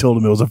 I told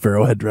him it was a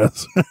Pharaoh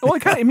headdress. Well,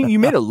 you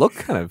made it look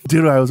kind of...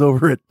 Dude, I was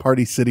over at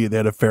Party City and they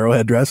had a Pharaoh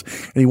headdress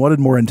and he wanted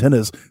more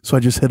antennas, so I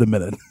just hit him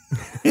in it.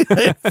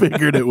 I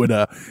figured it would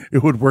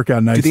work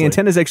out nicely. Do the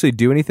antennas actually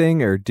do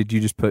anything, or did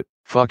you just put...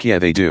 Fuck yeah,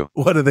 they do.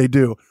 What do they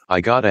do?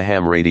 I got a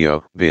ham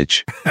radio,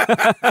 bitch.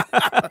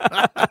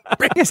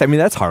 Yes,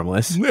 that's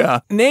harmless. Yeah.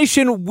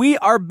 Nation, we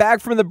are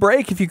back from the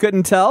break, if you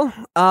couldn't tell.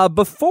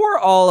 Before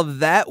all of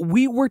that,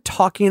 we were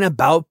talking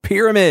about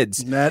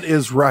pyramids. That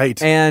is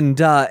right. And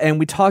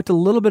we talked a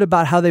little bit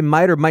about how they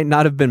might or might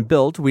not have been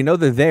built. We know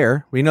they're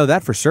there. We know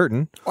that for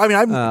certain.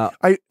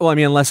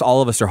 Unless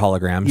all of us are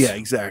holograms. Yeah,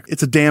 exactly.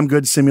 It's a damn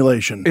good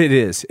simulation. It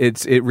is.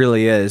 It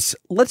really is.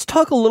 Let's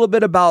talk a little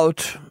bit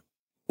about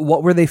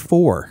what were they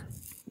for?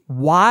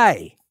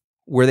 Why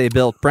were they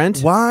built, Brent?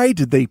 Why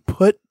did they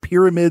put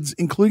pyramids,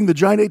 including the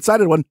giant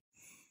 8-sided one?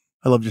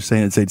 I love just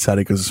saying it's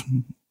 8-sided because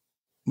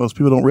most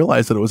people don't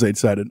realize that it was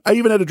 8-sided. I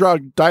even had to draw a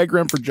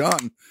diagram for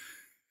John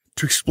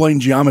to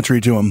explain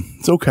geometry to him.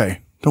 It's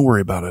okay. Don't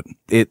worry about it.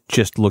 It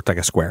just looked like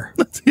a square.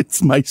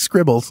 It's my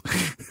scribbles.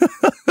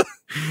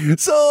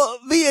 So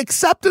the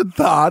accepted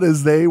thought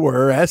is they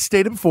were, as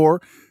stated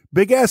before,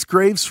 big-ass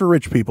graves for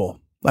rich people.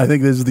 I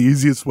think this is the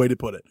easiest way to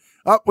put it.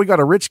 We got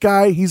a rich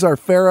guy. He's our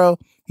pharaoh.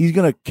 He's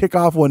going to kick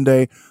off one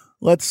day.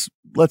 Let's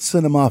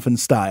send him off in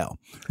style.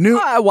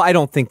 I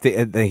don't think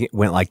they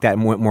went like that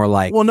and went more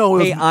like,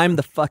 hey, I'm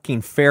the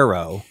fucking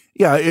pharaoh.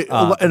 Yeah,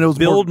 and it was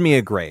build me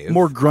a grave.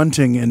 More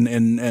grunting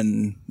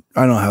and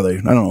I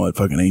don't know what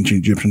fucking ancient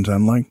Egyptians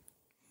sound like.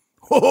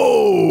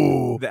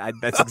 Whoa!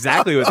 That's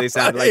exactly what they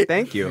sound like.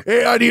 Thank you.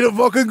 Hey, I need a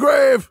fucking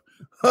grave.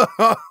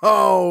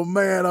 Oh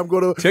man,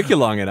 took you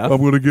long enough.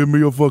 I'm gonna give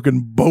me a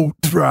fucking boat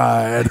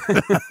ride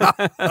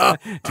to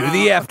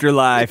the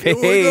afterlife.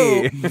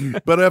 Hey,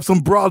 better have some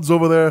broads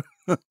over there.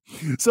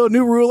 So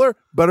new ruler,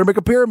 better make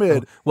a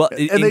pyramid. Well,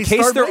 in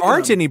case there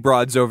aren't any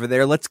broads over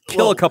there, let's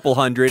kill a couple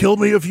hundred. Kill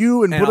me a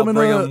few and put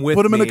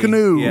them in a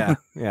canoe.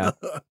 Yeah.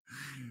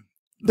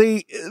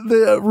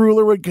 The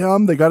ruler would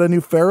come, they got a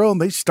new pharaoh,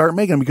 and they start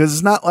making them, because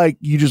it's not like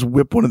you just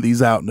whip one of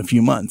these out in a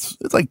few months.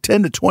 It's like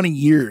 10 to 20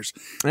 years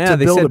to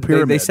build a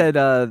pyramid. They said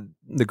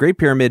the Great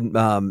Pyramid,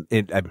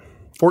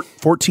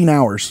 14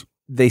 hours.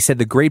 They said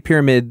the Great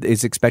Pyramid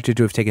is expected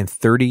to have taken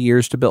 30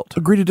 years to build.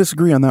 Agree to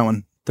disagree on that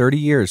one. 30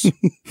 years.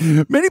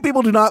 Many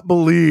people do not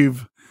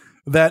believe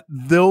that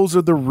those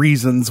are the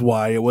reasons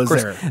why it was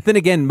there. Then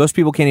again, most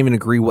people can't even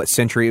agree what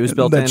century it was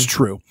built in. That's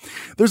true.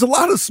 There's a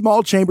lot of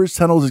small chambers,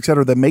 tunnels,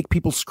 etc., that make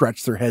people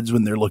scratch their heads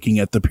when they're looking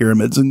at the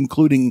pyramids,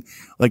 including,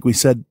 like we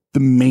said,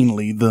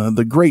 mainly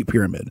the Great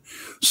Pyramid.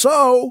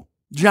 So,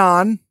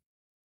 John,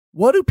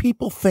 what do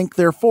people think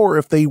they're for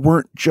if they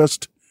weren't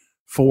just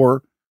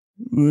for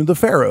the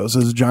pharaohs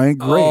as giant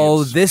graves?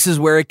 Oh, this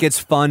is where it gets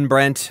fun,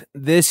 Brent.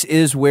 This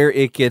is where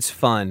it gets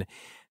fun.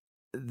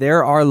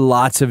 There are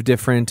lots of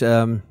different...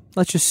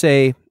 let's just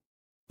say,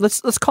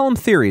 let's call them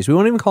theories. We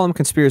won't even call them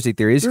conspiracy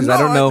theories, because I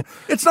don't know.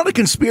 It's not a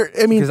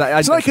conspiracy. I mean,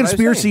 it's not a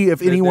conspiracy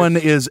if anyone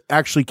is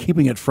actually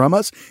keeping it from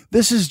us.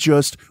 This is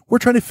just, we're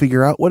trying to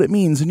figure out what it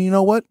means. And you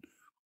know what?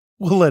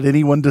 We'll let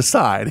anyone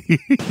decide.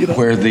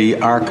 Where the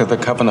Ark of the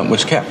Covenant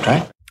was kept,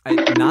 right?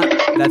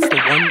 That's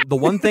the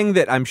one thing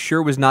that I'm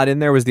sure was not in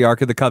there was the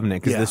Ark of the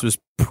Covenant, because this was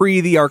pre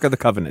the Ark of the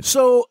Covenant.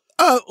 So,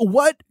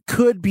 what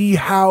could be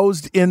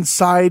housed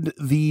inside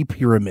the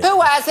pyramid? Who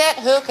was it?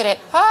 Who could it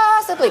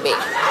possibly be?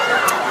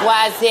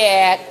 Was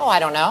it? Oh, I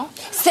don't know.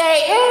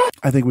 Satan?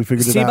 I think we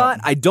figured it out.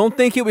 I don't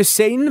think it was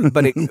Satan,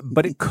 but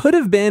it could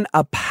have been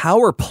a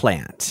power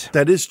plant.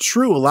 That is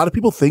true. A lot of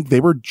people think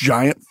they were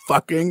giant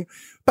fucking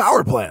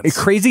power plants. A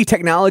crazy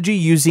technology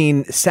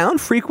using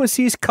sound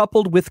frequencies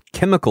coupled with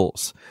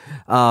chemicals.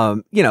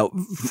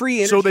 Free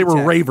energy. So they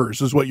were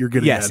ravers, is what you're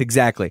getting at. Yes,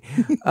 exactly.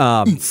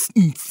 There's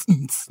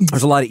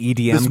a lot of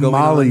EDM this going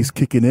Molly's on.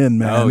 kicking in,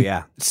 man. Oh,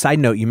 yeah. Side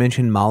note, you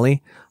mentioned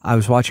Molly. I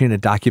was watching a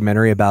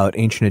documentary about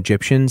ancient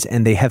Egyptians,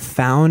 and they have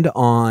found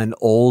on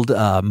old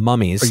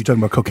mummies. Are you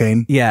talking about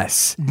cocaine?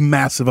 Yes.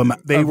 Massive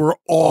amount. They were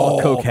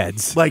all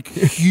cokeheads. Like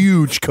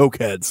huge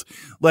cokeheads.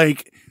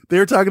 Like,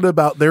 they're talking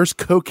about there's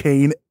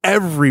cocaine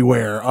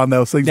everywhere on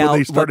those things. Now, when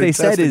they started what they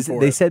said is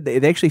they said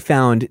they actually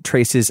found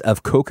traces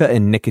of coca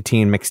and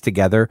nicotine mixed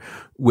together,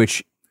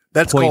 which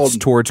points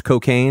towards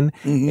cocaine.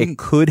 Mm-hmm. It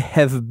could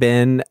have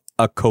been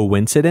a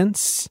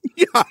coincidence.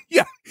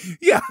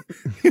 Yeah.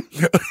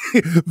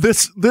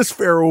 This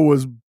pharaoh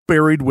was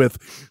buried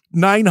with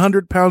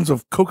 900 pounds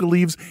of coca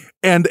leaves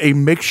and a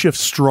makeshift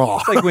straw.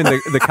 It's like when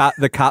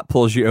the cop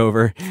pulls you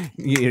over,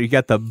 you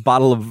got the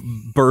bottle of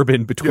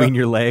bourbon between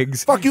your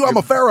legs. Fuck you, I'm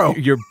a pharaoh.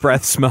 Your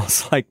breath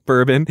smells like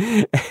bourbon,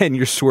 and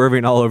you're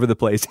swerving all over the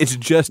place. It's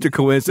just a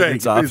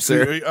coincidence,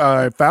 officer.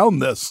 I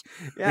found this,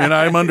 and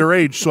I'm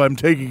underage, so I'm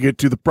taking it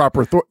to the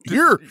proper authority.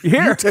 Here,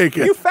 you take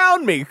it. You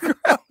found me.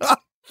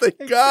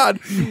 Thank God,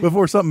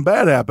 before something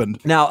bad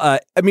happened. Now,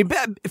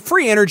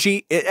 free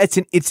energy, it's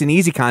an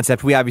easy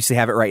concept. We obviously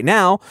have it right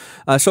now.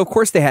 So, of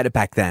course, they had it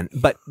back then.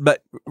 But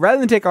rather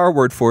than take our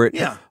word for it,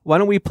 why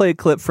don't we play a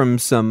clip from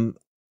some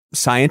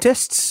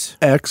scientists?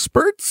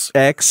 Experts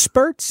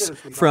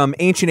from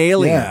Ancient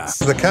Aliens.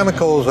 The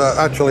chemicals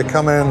actually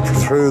come in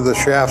through the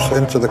shafts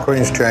into the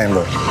Queen's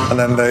chamber, and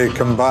then they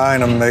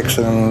combine and mix,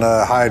 and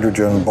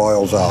hydrogen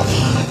boils off.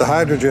 The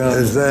hydrogen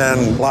is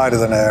then lighter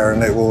than air,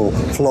 and it will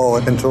flow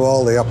into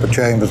all the upper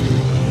chambers.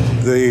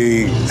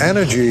 The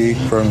energy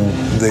from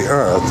the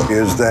Earth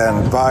is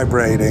then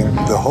vibrating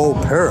the whole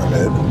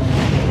pyramid.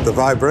 The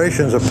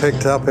vibrations are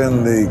picked up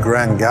in the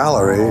Grand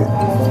Gallery.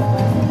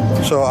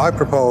 So I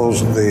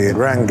propose the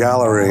Grand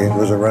Gallery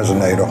was a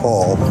resonator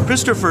hall.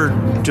 Christopher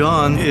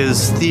Dunn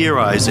is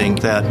theorizing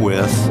that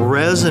with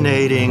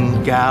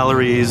resonating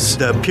galleries,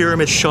 the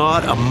pyramid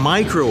shot a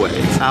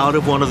microwave out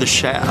of one of the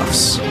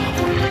shafts.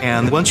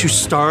 And once you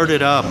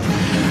started up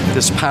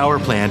this power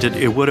plant,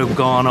 it would have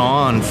gone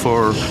on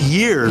for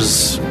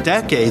years,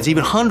 decades,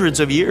 even hundreds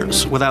of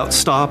years without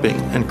stopping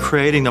and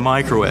creating the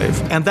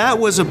microwave. And that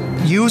was a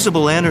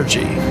usable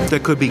energy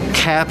that could be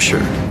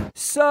captured.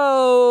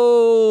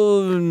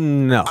 So,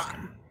 no.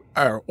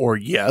 Or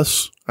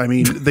yes. I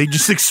mean, they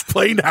just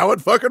explained how it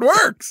fucking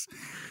works.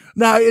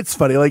 Now, it's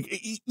funny. Like,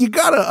 you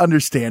gotta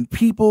understand,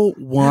 people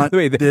want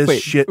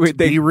this shit to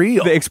be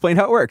real. They explain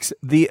how it works.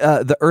 The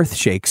earth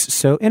shakes,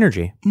 so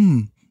energy.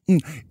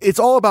 It's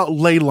all about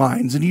ley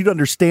lines, and you'd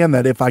understand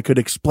that if I could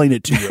explain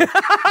it to you.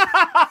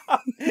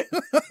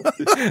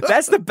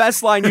 That's the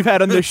best line you've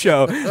had on this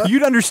show.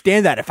 You'd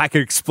understand that if I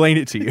could explain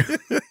it to you.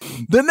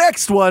 The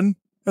next one,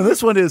 and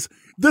this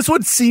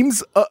one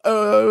seems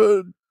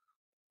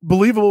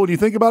believable when you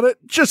think about it.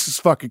 Just as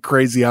fucking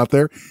crazy out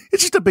there.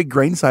 It's just a big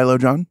grain silo,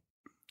 John.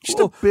 Just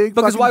a big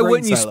because why grain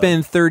wouldn't you silo.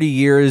 spend 30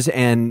 years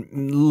and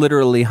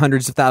literally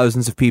hundreds of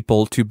thousands of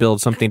people to build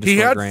something to He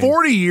store had grain?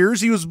 40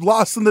 years. He was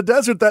lost in the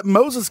desert. That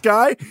Moses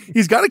guy,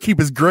 he's got to keep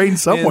his grain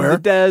somewhere. In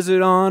the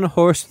desert on a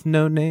horse with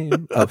no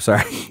name. Oh,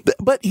 sorry.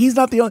 But he's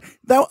not the only.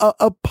 Now,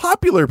 a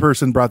popular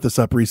person brought this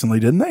up recently,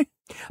 didn't they?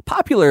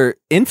 Popular,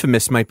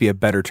 infamous might be a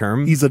better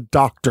term. He's a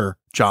doctor,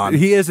 John.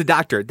 He is a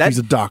doctor. He's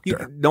a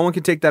doctor. No one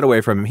can take that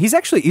away from him. He's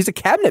a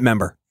cabinet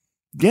member.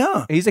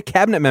 Yeah. He's a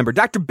cabinet member.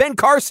 Dr. Ben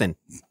Carson.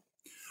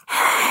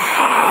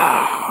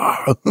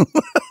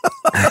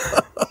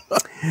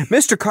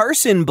 Mr.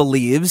 Carson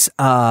believes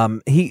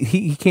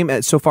he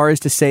came so far as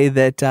to say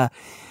that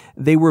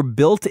they were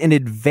built in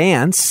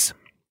advance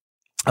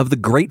of the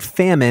great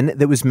famine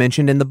that was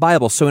mentioned in the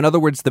Bible. So in other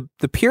words,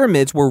 the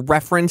pyramids were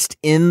referenced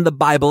in the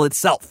Bible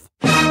itself.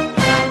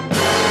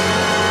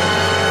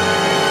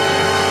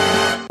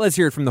 Let's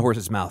hear it from the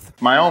horse's mouth.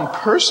 My own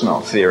personal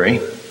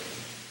theory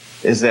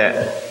is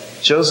that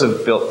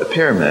Joseph built the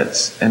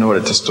pyramids in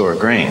order to store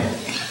grain.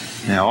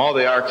 Now, all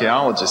the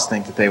archaeologists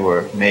think that they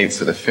were made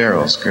for the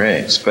pharaoh's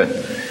graves, but,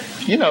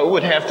 it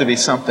would have to be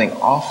something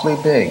awfully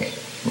big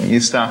when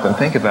you stop and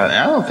think about it.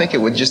 I don't think it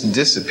would just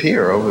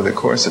disappear over the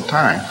course of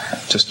time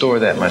to store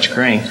that much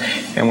grain.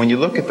 And when you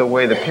look at the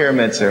way the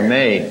pyramids are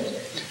made,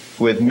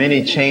 with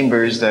many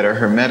chambers that are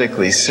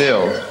hermetically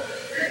sealed,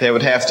 they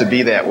would have to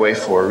be that way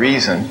for a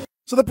reason.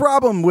 So the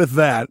problem with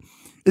that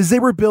is they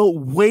were built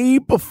way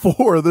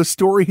before the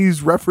story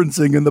he's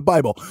referencing in the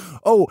Bible.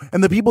 Oh,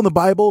 and the people in the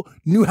Bible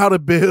knew how to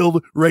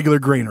build regular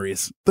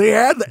granaries. They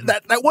had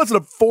that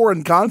wasn't a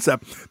foreign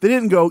concept. They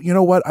didn't go, you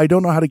know what? I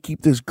don't know how to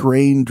keep this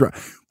grain dry.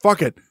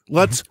 Fuck it.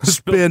 Let's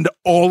spend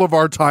all of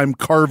our time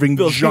carving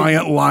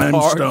giant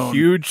limestone.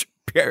 Huge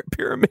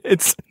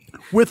pyramids.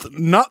 With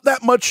not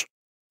that much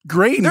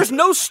grain. There's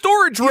no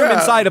storage room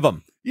inside of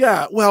them.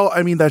 Yeah, well,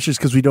 I mean, that's just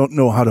because we don't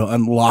know how to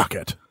unlock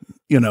it.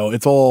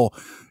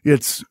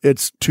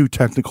 It's too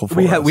technical for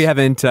us. We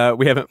haven't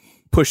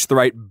pushed the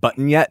right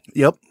button yet.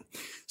 Yep.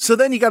 So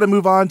then you got to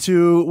move on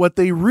to what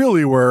they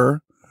really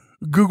were: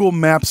 Google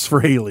Maps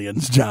for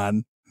aliens,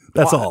 John.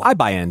 That's all. I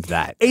buy into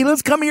that.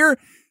 Aliens come here,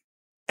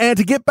 and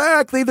to get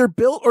back, they either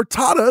built or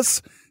taught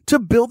us to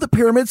build the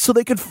pyramids so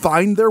they could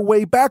find their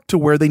way back to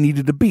where they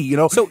needed to be.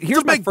 So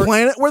here's my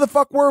planet. Where the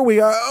fuck were we?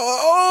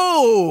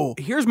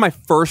 Here's my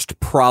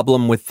first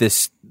problem with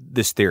this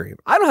theory.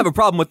 I don't have a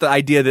problem with the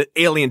idea that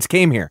aliens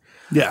came here.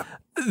 Yeah.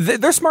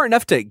 They're smart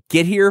enough to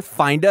get here,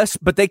 find us,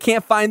 but they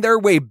can't find their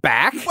way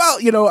back.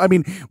 Well, I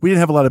mean, we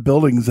didn't have a lot of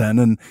buildings then,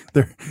 and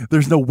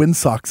there's no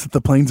windsocks that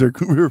the planes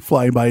were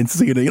flying by and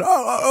seeing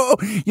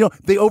it.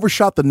 They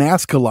overshot the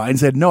Nazca lines.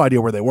 They had no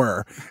idea where they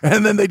were.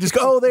 And then they just go,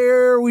 oh,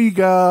 there we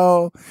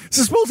go.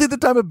 So supposedly at the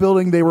time of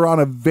building, they were on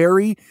a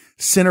very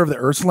center of the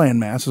Earth's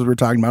landmass, as we're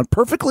talking about,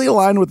 perfectly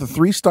aligned with the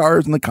 3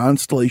 stars in the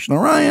constellation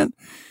Orion.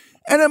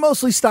 And it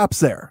mostly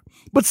stops there.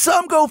 But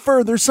some go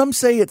further. Some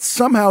say it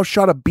somehow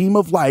shot a beam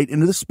of light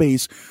into the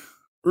space,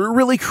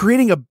 really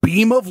creating a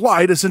beam of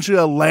light, essentially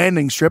a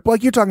landing strip.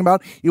 Like you're talking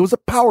about, it was a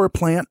power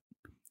plant.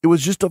 It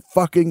was just a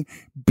fucking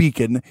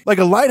beacon, like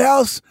a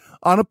lighthouse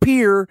on a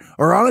pier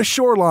or on a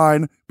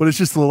shoreline, but it's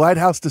just the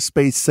lighthouse to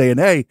space saying,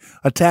 hey,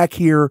 attack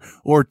here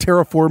or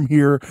terraform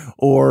here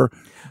or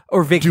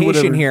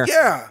vacation here.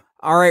 Yeah.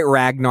 All right,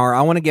 Ragnar,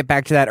 I want to get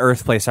back to that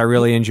Earth place. I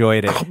really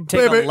enjoyed it.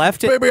 Take a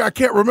left baby, I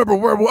can't remember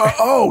where.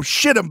 Oh,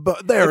 shit.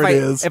 There it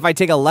is. If I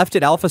take a left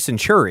at Alpha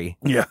Centauri.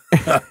 Yeah.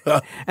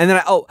 And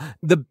then,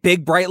 the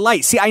big bright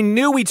light. See, I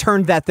knew we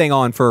turned that thing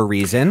on for a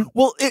reason.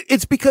 Well,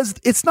 it's because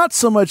it's not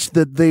so much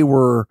that they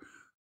were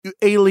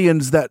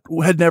aliens that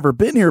had never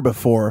been here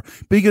before,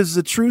 because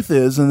the truth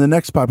is, and the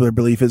next popular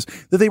belief is,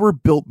 that they were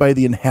built by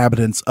the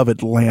inhabitants of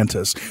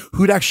Atlantis,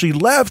 who'd actually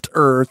left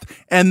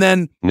Earth and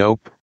then...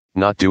 Nope,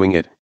 not doing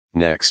it.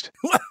 Next.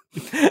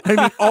 I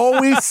mean,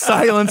 always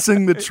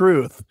silencing the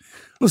truth.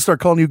 Let's start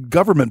calling you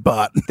government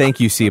bot. Thank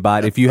you,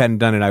 C-Bot. If you hadn't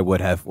done it, I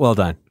would have. Well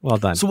done. Well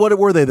done. So what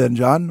were they then,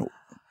 John?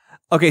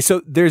 Okay,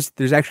 so there's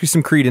actually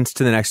some credence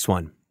to the next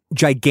one.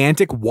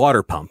 Gigantic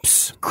water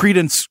pumps.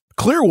 Credence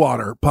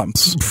Clearwater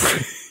pumps.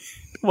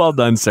 Well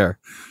done, sir.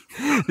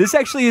 This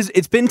actually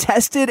it's been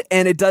tested,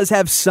 and it does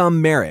have some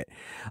merit.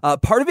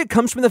 Part of it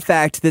comes from the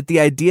fact that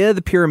the idea of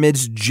the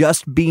pyramids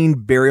just being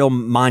burial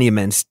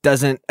monuments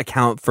doesn't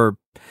account for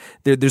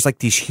there's like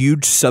these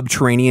huge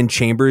subterranean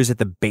chambers at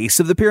the base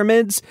of the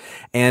pyramids,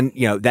 and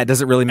that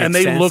doesn't really make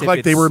sense. And they look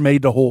like they were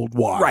made to hold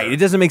water. Right. It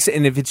doesn't make sense.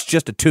 And if it's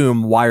just a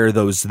tomb, why are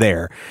those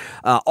there?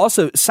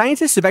 Also,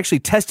 scientists have actually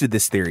tested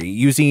this theory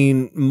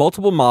using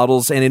multiple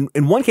models, and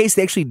in one case,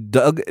 they actually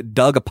dug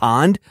a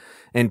pond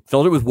and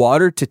filled it with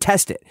water to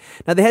test it.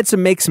 Now, they had to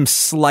make some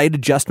slight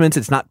adjustments.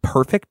 It's not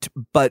perfect,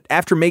 but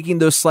after making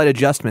those slight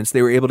adjustments,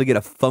 they were able to get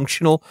a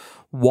functional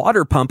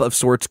water pump of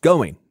sorts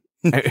going.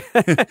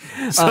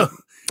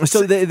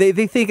 So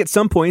they think at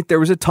some point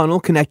there was a tunnel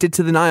connected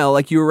to the Nile,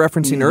 like you were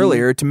referencing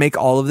earlier, to make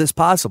all of this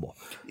possible.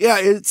 Yeah,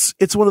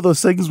 it's one of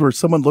those things where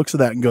someone looks at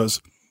that and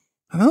goes,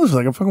 that looks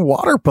like a fucking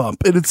water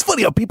pump. And it's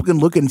funny how people can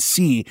look and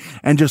see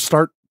and just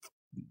start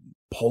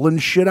pulling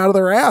shit out of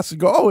their ass and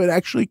go, oh, it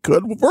actually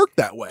could work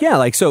that way. Yeah,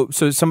 like so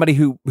somebody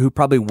who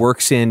probably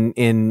works in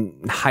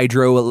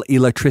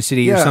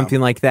hydroelectricity or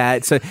something like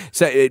that. So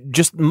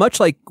just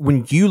much like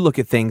when you look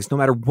at things, no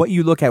matter what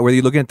you look at, whether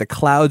you're looking at the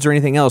clouds or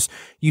anything else,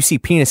 you see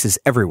penises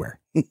everywhere.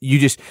 You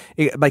just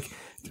like.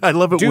 I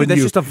love it dude, when that's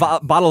you, just a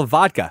bottle of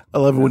vodka. I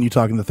love it when you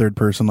talk in the third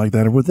person like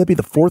that. Or would that be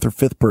the fourth or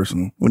fifth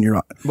person when you're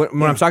on?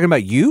 When I'm talking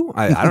about you,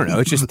 I don't know.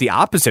 It's just the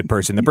opposite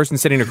person, the person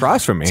sitting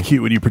across from me. It's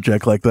cute when you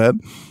project like that.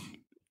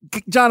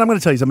 John, I'm going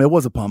to tell you something. It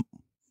was a pump,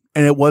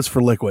 and it was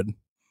for liquid,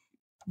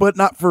 but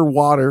not for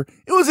water.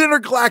 It was an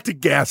intergalactic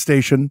gas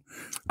station.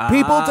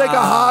 People take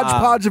a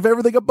hodgepodge of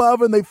everything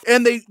above, and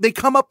they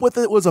come up with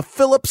it was a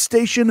Phillips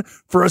station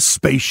for a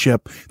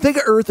spaceship. Think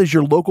of Earth as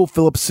your local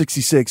Phillips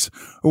 66,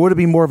 or would it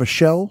be more of a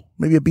Shell?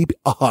 Maybe a BP?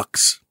 A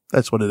Hux.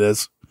 That's what it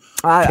is.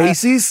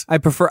 Casey's? I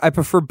prefer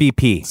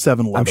BP.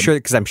 7-Eleven.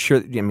 I'm sure.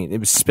 I mean, it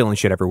was spilling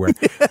shit everywhere.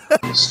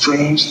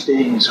 Strange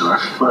things are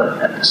afoot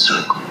at the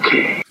Circle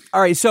K.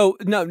 All right, so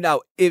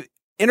no,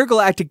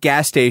 intergalactic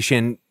gas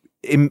station.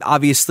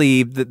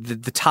 Obviously,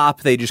 the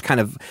top, they just kind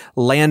of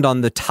land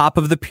on the top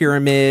of the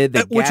pyramid.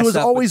 Which was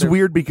always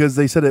weird because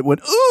they said it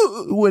went,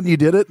 ooh, when you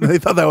did it. They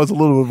thought that was a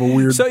little bit of a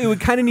weird. So it would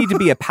kind of need to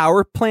be a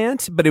power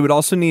plant, but it would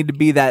also need to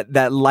be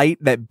that light,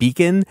 that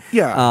beacon.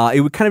 Yeah.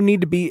 It would kind of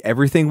need to be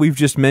everything we've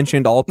just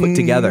mentioned all put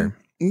together.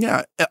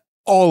 Yeah,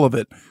 all of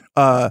it.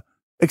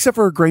 Except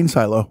for a grain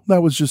silo.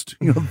 That was just,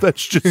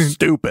 that's just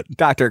stupid.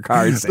 Dr.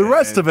 Cards. The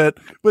rest of it,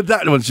 but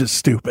that was just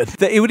stupid.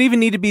 It would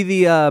even need to be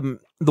the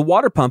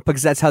water pump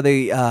because that's how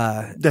they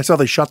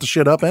shot the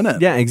shit up in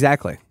it. Yeah,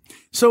 exactly.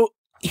 So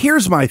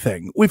here's my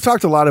thing. We've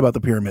talked a lot about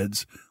the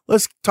pyramids.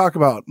 Let's talk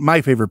about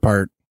my favorite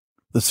part,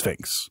 the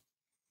Sphinx.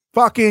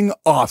 Fucking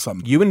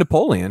awesome. You and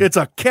Napoleon. It's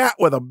a cat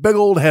with a big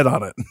old head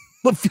on it.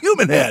 A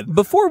human head.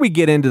 Before we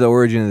get into the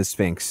origin of the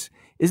Sphinx,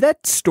 is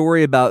that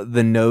story about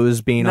the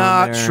nose being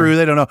on there? Not true.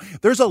 They don't know.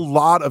 There's a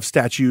lot of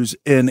statues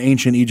in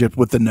ancient Egypt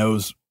with the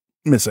nose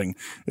missing.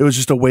 It was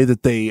just a way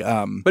that they...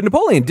 But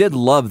Napoleon did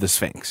love the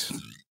Sphinx.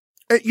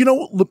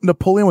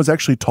 Napoleon was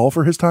actually tall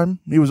for his time.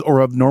 He was or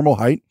of normal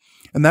height.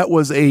 And that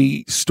was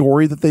a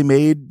story that they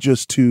made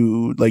just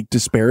to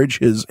disparage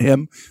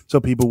him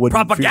so people would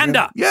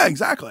propaganda. Yeah,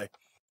 exactly.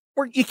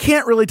 Or you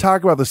can't really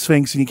talk about the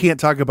Sphinx and you can't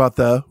talk about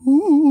the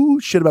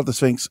shit about the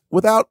Sphinx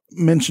without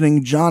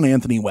mentioning John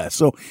Anthony West.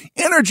 So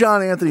enter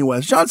John Anthony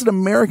West. John's an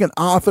American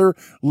author,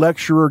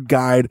 lecturer,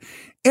 guide,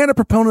 and a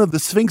proponent of the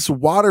Sphinx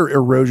water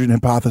erosion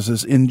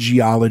hypothesis in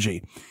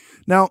geology.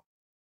 Now,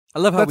 I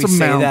love how we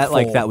say that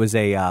like that was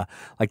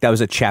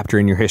a chapter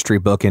in your history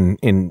book in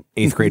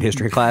 8th grade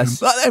history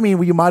class. I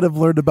mean, you might have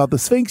learned about the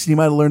Sphinx and you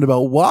might have learned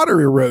about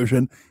water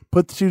erosion.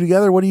 Put the two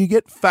together, what do you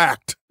get?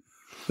 Fact.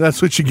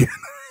 That's what you get.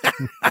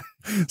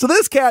 So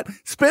this cat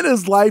spent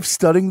his life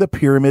studying the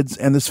pyramids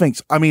and the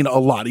Sphinx. I mean, a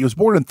lot. He was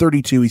born in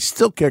 1932. He's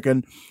still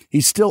kicking.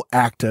 He's still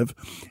active.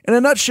 In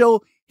a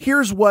nutshell,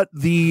 here's what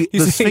the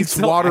Sphinx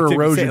water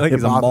erosion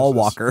hypothesis. He's a mall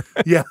walker.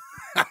 Yeah.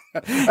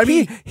 I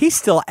mean, he's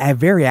still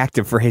very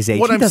active for his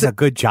age. He does a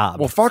good job.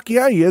 Well, fuck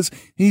yeah, he is.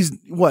 He's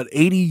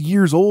 80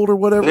 years old or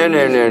whatever.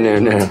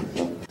 No.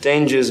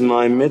 Danger's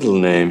my middle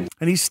name.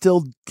 And he's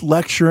still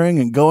lecturing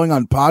and going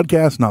on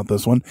podcasts, not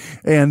this one,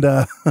 and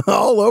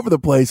all over the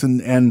place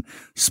and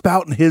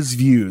spouting his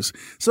views.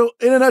 So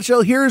in a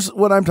nutshell, here's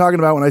what I'm talking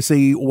about when I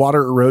say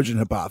water erosion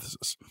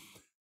hypothesis.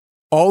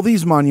 All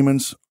these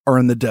monuments are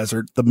in the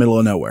desert, the middle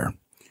of nowhere.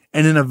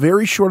 And in a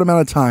very short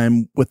amount of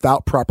time,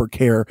 without proper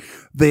care,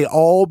 they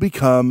all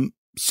become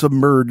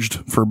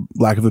submerged, for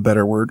lack of a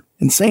better word,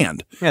 in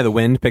sand. Yeah, the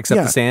wind picks up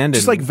the sand.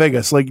 Just like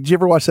Vegas. Did you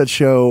ever watch that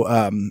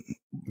show?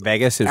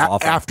 Vegas is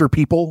awful. After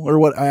People, or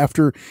what?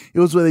 After it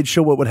was where they'd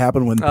show what would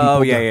happen when people.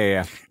 Oh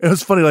yeah. It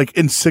was funny.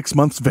 In 6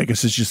 months,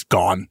 Vegas is just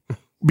gone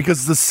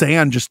because the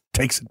sand just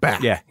takes it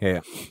back. Yeah.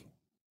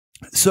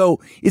 So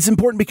it's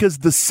important because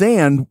the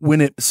sand, when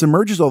it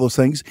submerges all those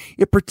things,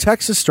 it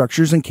protects the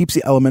structures and keeps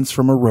the elements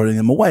from eroding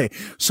them away.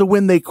 So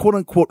when they quote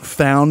unquote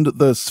found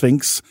the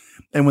Sphinx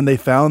and when they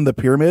found the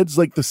pyramids,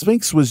 the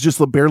Sphinx was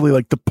just barely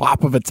the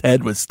pop of its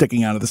head was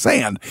sticking out of the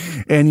sand.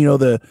 And,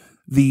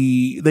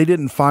 they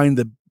didn't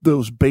find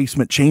those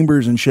basement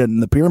chambers and shit in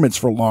the pyramids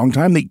for a long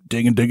time. They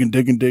dig and dig and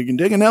dig and dig and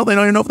dig. And now they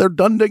don't even know if they're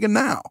done digging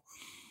now.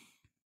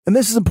 And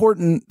this is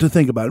important to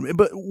think about.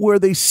 But where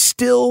they're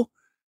still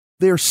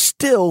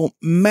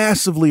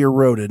massively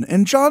eroded.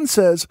 And John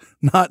says,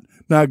 not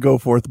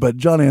Goforth, but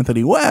John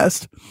Anthony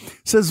West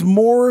says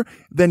more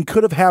than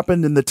could have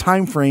happened in the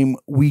time frame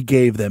we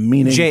gave them,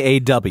 meaning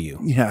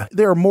JAW. Yeah,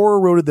 they are more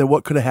eroded than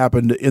what could have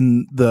happened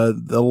in the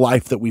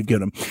life that we've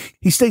given them.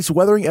 He states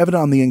weathering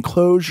evident on the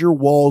enclosure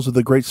walls of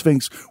the Great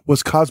Sphinx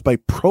was caused by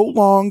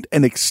prolonged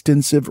and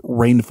extensive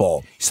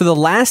rainfall. So the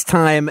last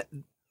time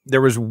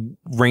there was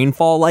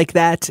rainfall like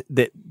that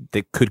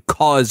could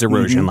cause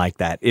erosion like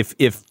that,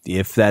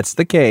 if that's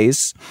the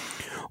case,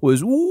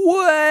 was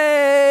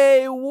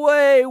way.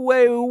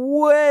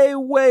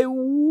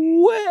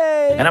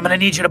 And I'm going to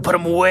need you to put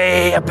them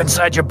way up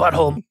inside your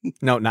butthole.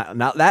 No,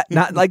 not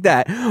like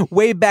that.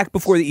 Way back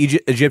before the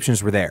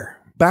Egyptians were there.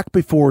 back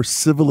before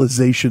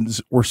civilizations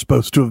were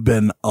supposed to have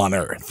been on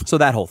Earth. So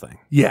that whole thing.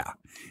 Yeah.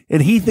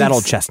 And he thinks, that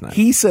old chestnut.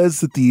 He says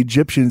that the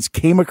Egyptians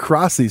came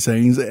across these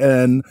things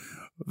and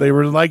they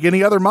were like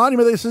any other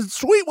monument. They said,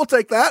 sweet, we'll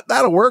take that.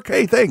 That'll work.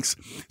 Hey, thanks.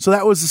 So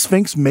that was the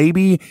Sphinx.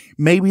 Maybe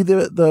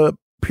the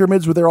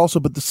pyramids were there also,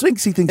 but the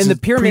Sphinx, he thinks, and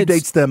the pyramids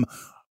predates them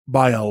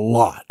by a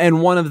lot.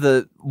 And one of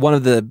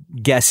the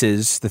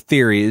guesses, the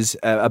theories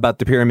about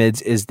the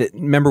pyramids is that,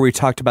 remember we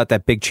talked about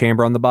that big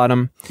chamber on the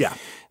bottom? Yeah.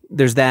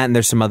 There's that, and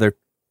there's some other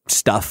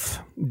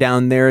stuff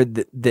down there.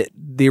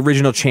 The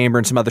original chamber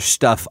and some other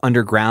stuff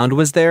underground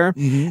was there,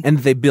 and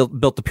they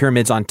built the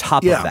pyramids on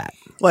top of that.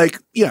 Like,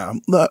 we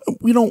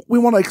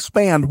want to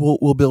expand.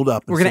 We'll build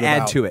up. We're going to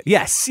add to it.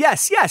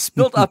 Yes.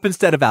 Build up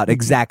instead of out.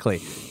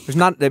 Exactly. There's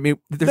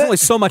only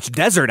so much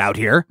desert out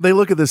here. They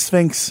look at the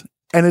Sphinx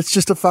and it's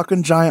just a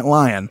fucking giant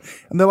lion.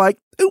 And they're like,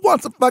 who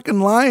wants a fucking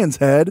lion's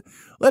head?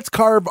 Let's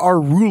carve our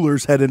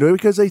ruler's head into it,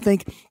 because they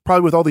think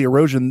probably with all the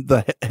erosion,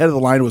 the head of the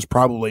lion was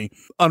probably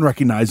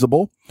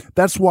unrecognizable.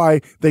 That's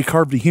why they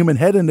carved a human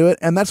head into it.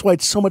 And that's why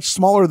it's so much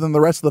smaller than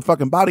the rest of the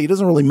fucking body. It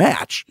doesn't really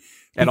match.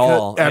 At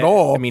all.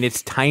 I mean,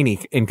 it's tiny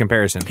in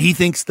comparison. He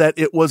thinks that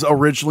it was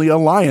originally a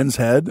lion's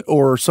head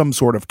or some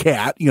sort of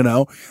cat,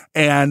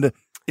 and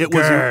it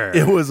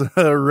was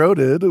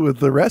eroded with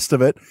the rest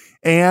of it,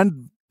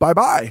 and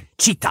bye-bye.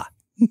 Cheetah.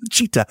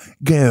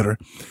 Grr.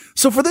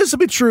 So for this to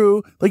be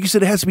true, like you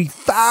said, it has to be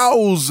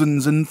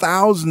thousands and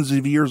thousands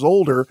of years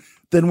older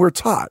than we're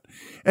taught,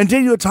 and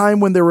dating to a time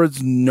when there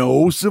was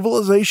no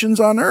civilizations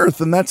on Earth,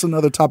 and that's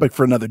another topic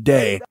for another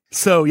day.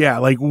 So yeah,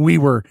 like we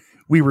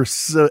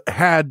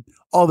had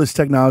all this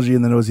technology,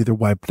 and then it was either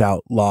wiped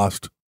out,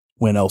 lost,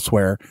 went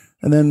elsewhere.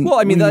 And then,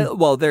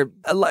 they're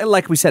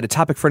like we said, a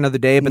topic for another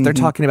day, but they're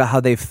talking about how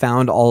they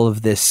found all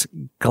of this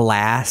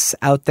glass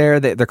out there.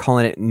 They're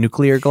calling it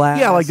nuclear glass.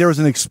 Yeah, like there was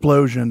an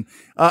explosion.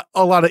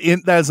 A lot of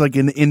that's like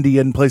in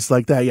India and places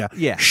like that.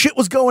 Yeah. Shit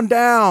was going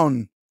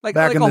down.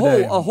 Back in the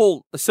day. A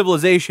whole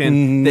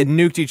civilization that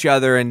nuked each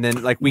other, and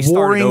then we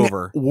started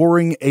over.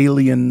 Warring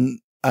alien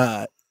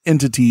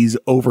entities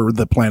over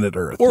the planet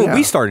Earth. Or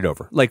we started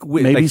over.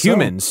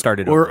 Humans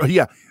started over.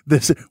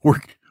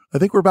 I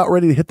think we're about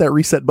ready to hit that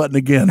reset button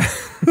again.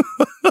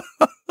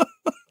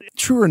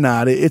 True or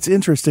not, it's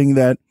interesting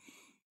that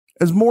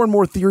as more and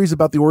more theories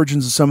about the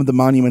origins of some of the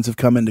monuments have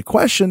come into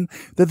question,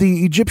 that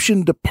the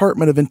Egyptian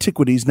Department of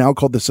Antiquities, now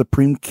called the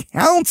Supreme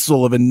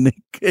Council of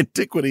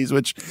Antiquities,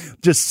 which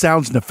just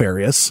sounds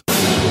nefarious.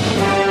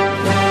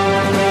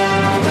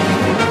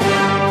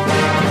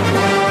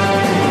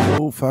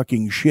 Oh,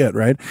 fucking shit,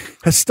 right?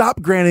 Has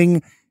stopped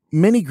granting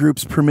many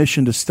groups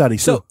permission to study.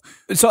 So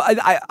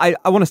I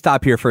want to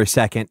stop here for a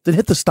second. Then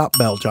hit the stop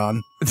bell,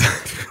 John.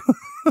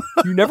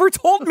 You never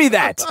told me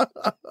that.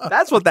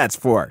 That's what that's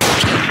for.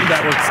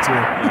 That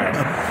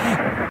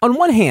works too. On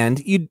one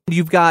hand,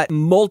 you've got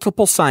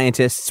multiple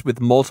scientists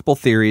with multiple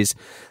theories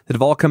that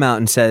have all come out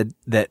and said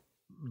that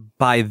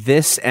by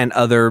this and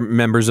other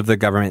members of the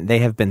government, they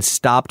have been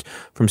stopped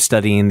from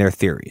studying their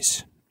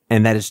theories.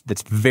 And that's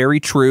very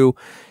true.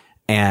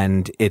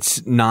 And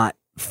it's not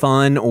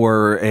fun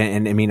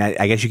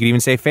I guess you could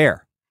even say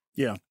fair.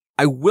 Yeah.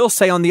 I will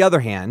say, on the other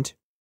hand,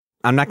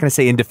 I'm not going to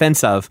say in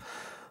defense of,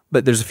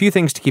 but there's a few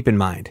things to keep in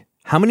mind.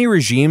 How many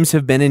regimes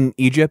have been in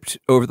Egypt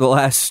over the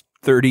last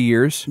 30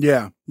 years?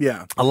 Yeah.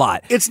 A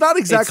lot. It's not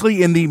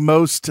exactly in the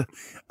most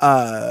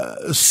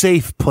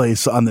safe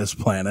place on this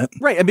planet.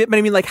 Right. But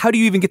I mean, how do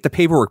you even get the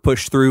paperwork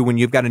pushed through when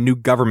you've got a new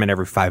government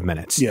every 5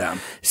 minutes? Yeah.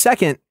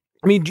 Second,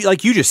 I mean,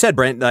 like you just said,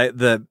 Brent,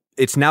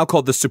 it's now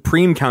called the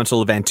Supreme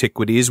Council of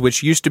Antiquities,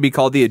 which used to be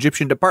called the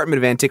Egyptian Department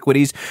of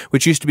Antiquities,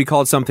 which used to be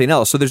called something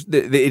else. So there's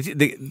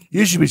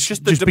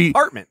just the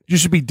department. You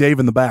should be Dave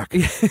in the back.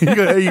 You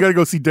got to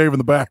go see Dave in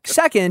the back.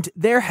 Second,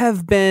 there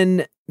have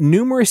been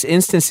numerous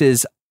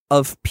instances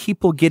of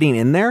people getting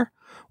in there,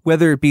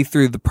 whether it be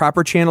through the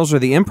proper channels or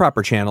the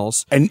improper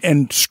channels,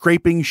 and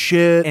scraping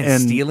shit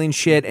and stealing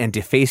shit and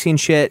defacing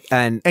shit.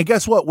 And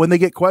guess what? When they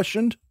get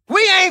questioned,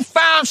 we ain't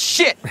found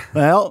shit.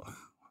 Well,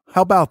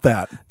 how about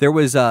that? There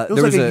was a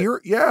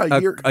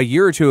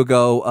year or two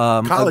ago,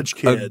 college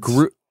kids. A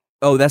group.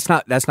 Oh, that's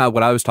not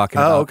what I was talking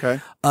about. Oh, okay.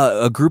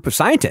 A group of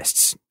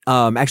scientists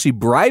actually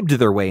bribed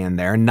their way in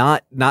there,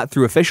 not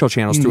through official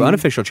channels, through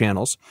unofficial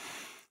channels,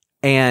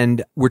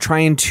 and were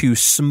trying to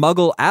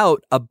smuggle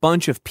out a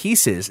bunch of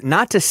pieces,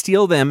 not to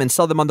steal them and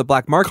sell them on the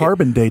black market,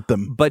 carbon date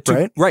them, but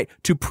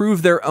to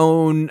prove their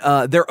own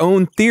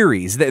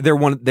theories.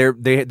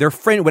 Their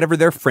friend, whatever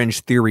their fringe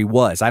theory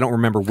was. I don't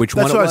remember which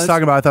one. That's what I was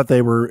talking about.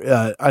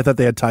 I thought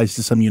they had ties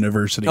to some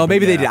university. Oh,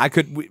 maybe they did.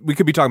 We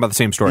could be talking about the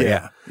same story.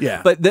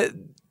 Yeah. But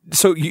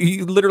so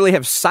you literally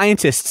have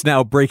scientists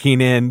now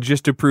breaking in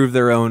just to prove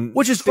their own,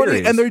 which is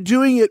theories. funny, and they're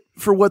doing it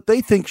for what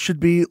they think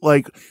should be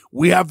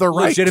we have the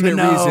right legitimate to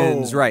know,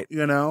 reasons, right?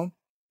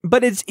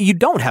 But you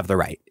don't have the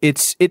right.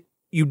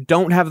 You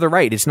don't have the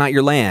right. It's not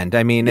your land.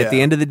 I mean, at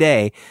the end of the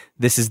day,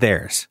 this is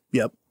theirs.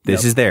 Yep.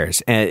 This is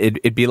theirs, and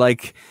it'd be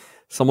like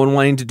someone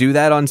wanting to do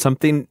that on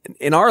something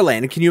in our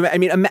land. Can you? I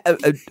mean,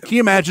 can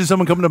you imagine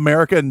someone coming to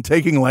America and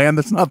taking land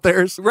that's not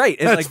theirs? Right,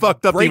 and that's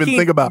fucked up to even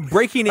think about.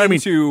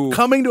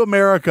 Coming to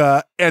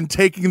America and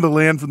taking the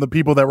land from the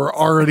people that were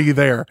already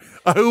there.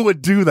 Who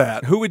would do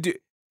that? Who would do?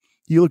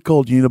 You look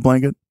cold. You need a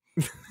blanket.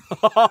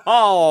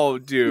 Oh,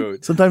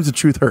 dude! Sometimes the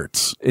truth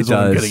hurts. It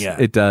does.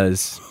 It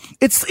does.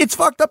 It's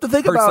fucked up to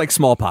think hurts about. Like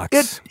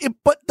smallpox.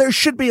 But there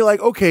should be like,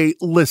 okay,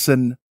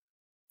 listen.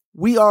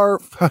 We are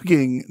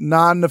fucking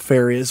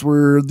non-nefarious.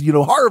 We're,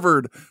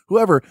 Harvard,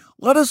 whoever.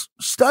 Let us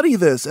study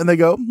this. And they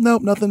go,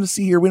 nope, nothing to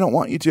see here. We don't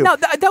want you to. No,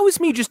 that was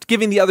me just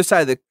giving the other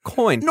side of the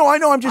coin. No, I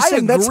know. I'm just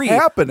saying that's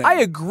happening. I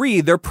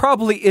agree. There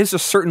probably is a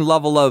certain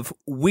level of,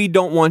 we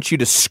don't want you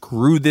to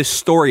screw this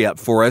story up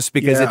for us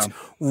because it's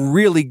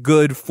really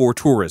good for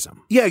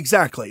tourism. Yeah,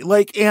 exactly.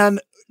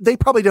 And they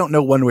probably don't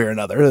know one way or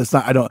another.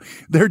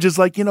 They're just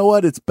like, you know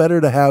what? It's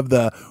better to have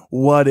the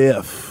what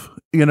if.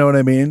 You know what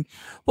I mean?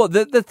 Well,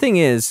 the thing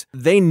is,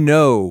 they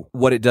know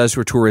what it does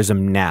for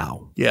tourism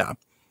now. Yeah.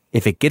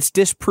 If it gets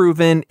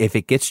disproven, if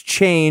it gets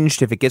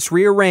changed, if it gets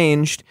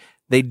rearranged,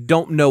 they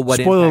don't know what.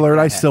 Spoiler alert!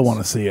 I still want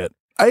to see it.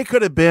 It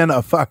could have been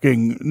a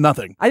fucking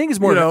nothing. I think it's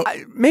more.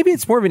 Maybe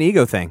it's more of an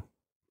ego thing.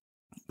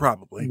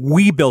 Probably.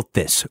 We built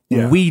this.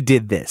 Yeah. We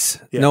did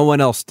this. Yeah. No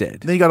one else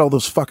did. They got all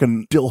those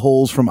fucking dill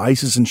holes from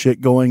ISIS and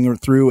shit going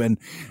through, and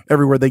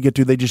everywhere they get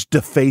to, they just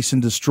deface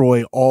and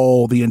destroy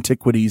all the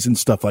antiquities and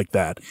stuff like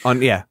that.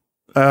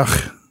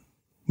 Ugh,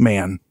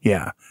 man.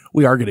 Yeah.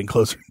 We are getting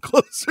closer and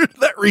closer to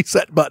that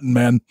reset button,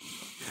 man.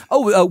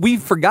 Oh, we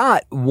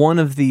forgot one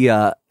of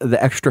the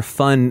extra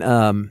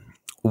fun,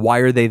 why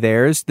are they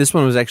theirs? This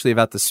one was actually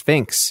about the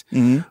Sphinx.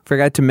 Mm-hmm.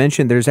 Forgot to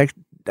mention there's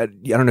actually, I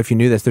don't know if you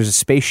knew this, there's a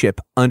spaceship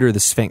under the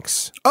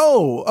Sphinx.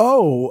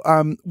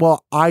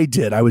 Well, I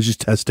did. I was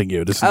just testing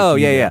you to see. Oh,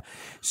 yeah.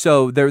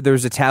 So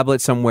there's a tablet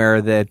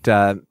somewhere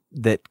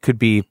that could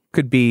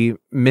be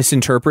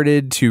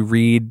misinterpreted to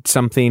read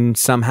something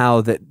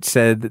somehow that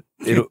said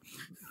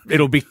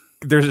it'll be,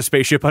 there's a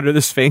spaceship under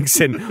the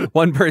Sphinx, and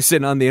one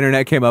person on the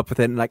internet came up with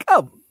it and like,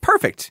 oh,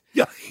 perfect.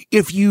 Yeah.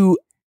 If you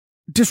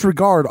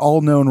disregard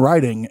all known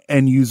writing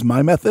and use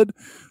my method,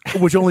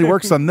 which only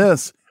works on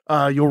this,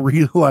 you'll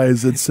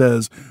realize it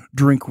says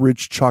drink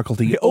rich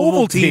chocolatey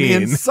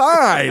Ovaltine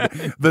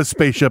inside the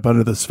spaceship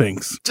under the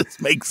Sphinx.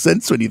 Just makes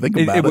sense when you think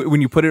about it.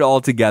 When you put it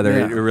all together,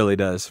 it really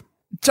does.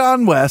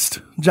 John Anthony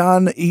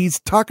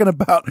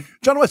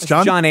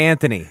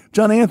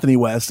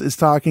West is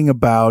talking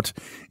about,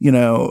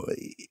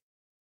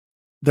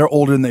 they're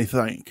older than they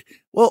think.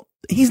 Well,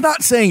 he's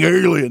not saying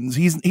aliens.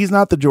 He's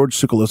not the George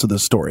Tsoukalos of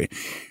this story.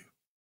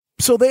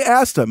 So they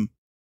asked him,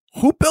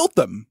 who built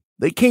them?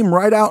 They came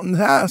right out and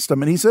asked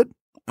him, and he said,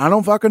 I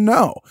don't fucking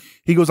know.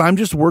 He goes, I'm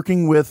just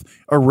working with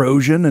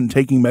erosion and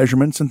taking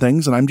measurements and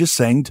things, and I'm just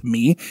saying to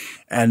me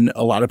and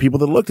a lot of people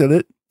that looked at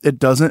it, it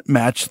doesn't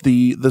match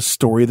the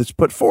story that's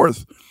put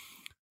forth.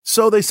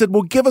 So they said,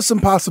 well, give us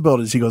some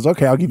possibilities. He goes,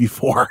 okay, I'll give you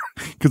 4,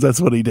 because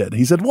that's what he did.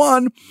 He said,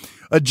 1,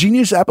 a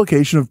genius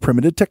application of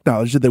primitive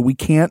technology that we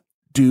can't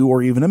do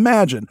or even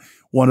imagine.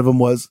 One of them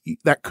was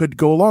that could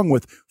go along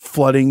with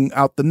flooding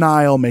out the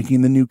Nile,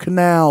 making the new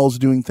canals,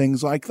 doing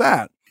things like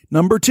that.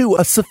 Number 2,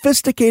 a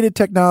sophisticated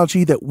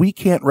technology that we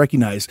can't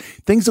recognize.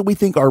 Things that we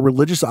think are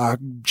religious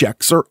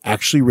objects are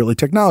actually really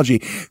technology.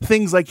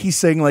 Things like he's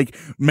saying, like,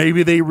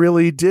 maybe they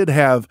really did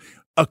have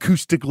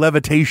acoustic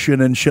levitation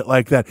and shit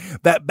like that.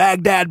 That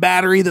Baghdad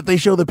battery that they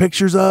show the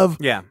pictures of.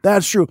 Yeah.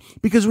 That's true.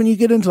 Because when you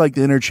get into like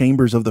the inner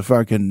chambers of the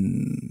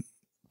fucking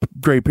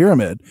Great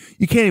Pyramid,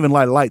 you can't even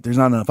light a light. There's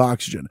not enough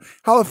oxygen.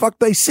 How the fuck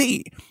they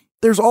see?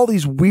 There's all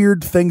these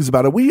weird things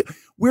about it.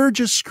 We're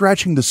just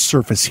scratching the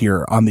surface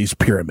here on these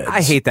pyramids.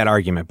 I hate that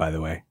argument, by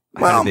the way.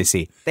 How did they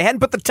see? They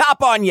hadn't put the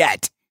top on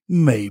yet.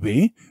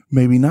 Maybe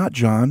not,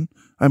 John.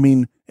 I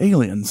mean,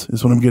 aliens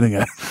is what I'm getting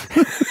at.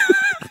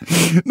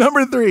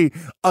 Number 3,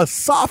 a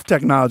soft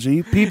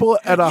technology. People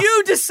at a...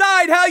 You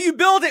decide how you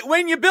build it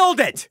when you build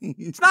it.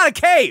 It's not a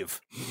cave.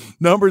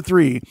 Number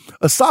 3,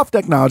 a soft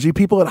technology.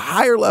 People at a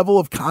higher level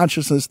of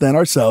consciousness than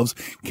ourselves,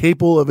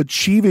 capable of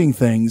achieving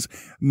things.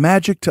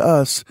 Magic to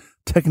us,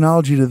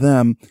 technology to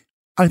them.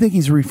 I think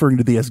he's referring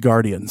to the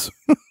Asgardians.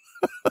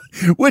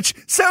 Which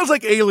sounds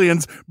like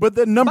aliens, but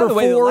then number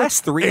 4, the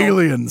last 3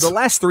 aliens. The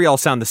last 3 all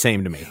sound the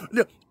same to me.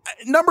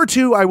 Number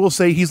 2, I will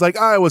say he's like,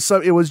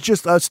 it was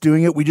just us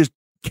doing it. We just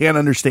can't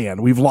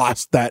understand. We've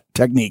lost that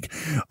technique.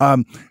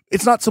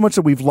 It's not so much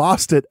that we've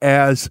lost it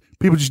as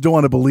people just don't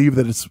want to believe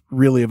that it's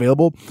really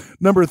available.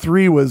 Number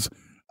 3 was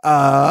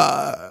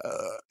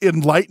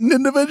enlightened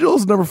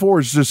individuals. Number 4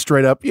 is just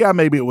straight up, yeah,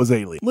 maybe it was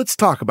alien. Let's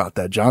talk about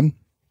that, John.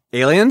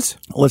 Aliens?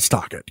 Let's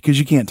talk it, because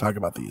you can't talk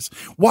about these.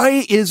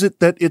 Why is it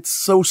that it's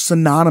so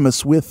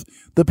synonymous with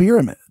the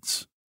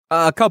pyramids?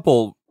 A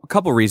couple A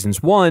couple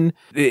reasons. One,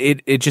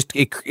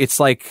 it's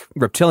like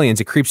reptilians.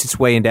 It creeps its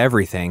way into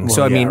everything. Well,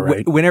 so I yeah, mean,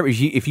 right. whenever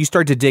if you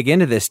start to dig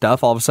into this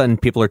stuff, all of a sudden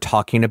people are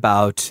talking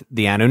about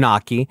the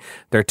Anunnaki.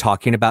 They're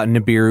talking about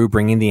Nibiru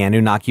bringing the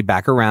Anunnaki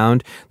back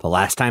around. The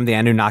last time the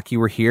Anunnaki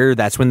were here,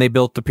 that's when they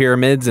built the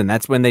pyramids, and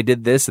that's when they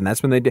did this, and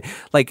that's when they did.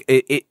 Like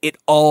it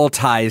all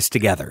ties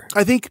together.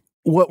 I think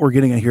what we're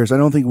getting at here is I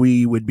don't think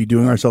we would be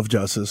doing ourselves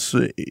justice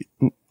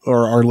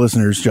or our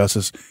listeners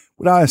justice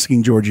without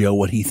asking Giorgio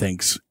what he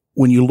thinks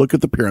when you look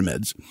at the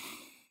pyramids.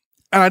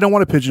 And I don't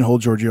want to pigeonhole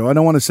Giorgio. I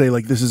don't want to say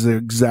like this is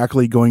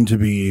exactly going to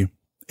be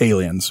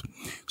aliens.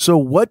 So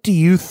what do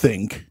you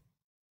think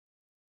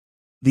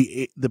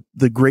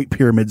the Great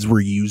Pyramids were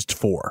used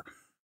for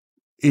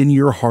in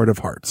your heart of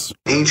hearts?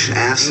 Ancient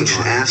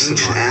astronaut.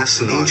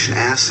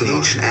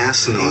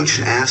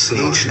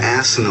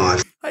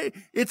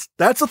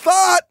 That's a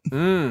thought.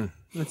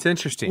 That's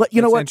interesting.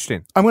 You know That's what?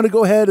 Interesting. I'm going to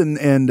go ahead and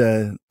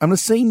I'm going to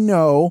say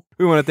no.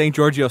 We want to thank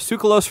Giorgio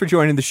Tsoukalos for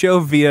joining the show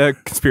via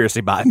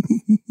Conspiracy Bot.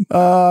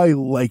 I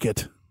like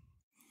it.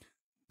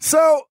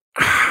 So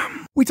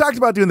we talked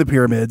about doing the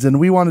pyramids, and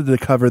we wanted to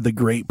cover the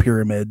Great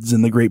Pyramids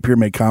and the Great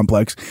Pyramid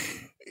Complex.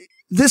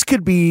 This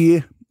could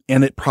be,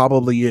 and it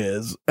probably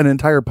is, an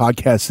entire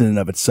podcast in and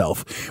of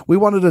itself. We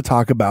wanted to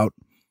talk about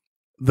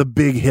the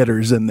big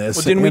hitters in this.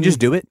 Well, didn't we just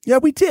do it? Yeah,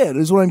 we did,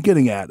 is what I'm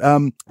getting at.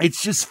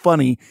 It's just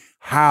funny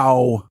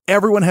how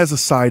everyone has a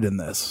side in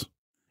this.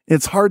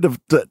 It's hard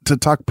to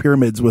talk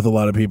pyramids with a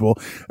lot of people,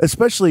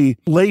 especially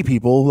lay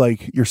people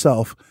like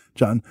yourself,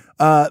 John,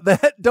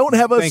 that don't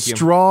have a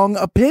strong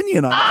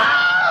opinion on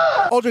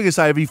it. All joking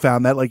aside, have you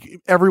found that like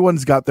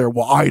everyone's got their,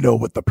 well, I know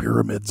what the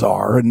pyramids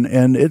are,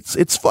 and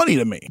it's funny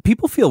to me.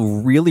 People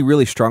feel really,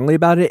 really strongly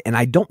about it, and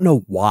I don't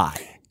know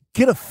why.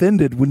 Get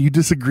offended when you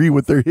disagree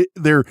with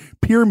their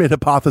pyramid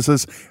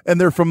hypothesis,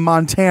 and they're from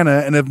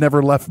Montana and have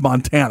never left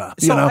Montana.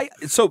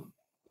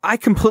 I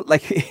completely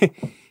like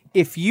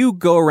if you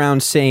go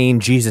around saying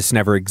Jesus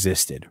never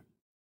existed,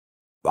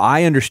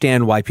 I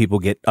understand why people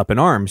get up in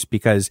arms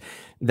because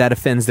that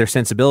offends their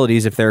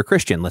sensibilities if they're a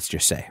Christian, let's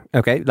just say.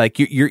 Okay? Like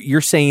you're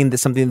saying that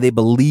something they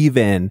believe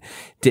in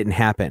didn't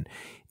happen.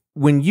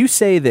 When you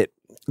say that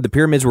the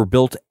pyramids were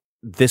built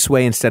this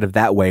way instead of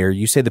that way, or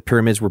you say the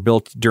pyramids were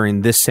built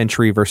during this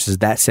century versus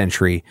that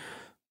century,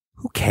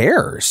 who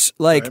cares?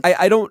 Like, right.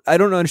 I don't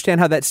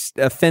understand how that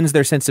offends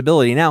their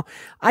sensibility. Now,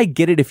 I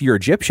get it if you're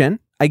Egyptian.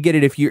 I get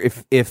it if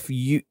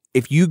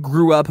you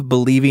grew up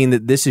believing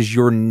that this is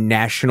your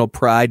national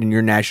pride and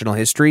your national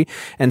history,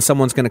 and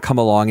someone's going to come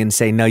along and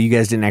say, no, you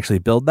guys didn't actually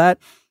build that.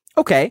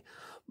 Okay.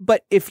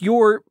 But if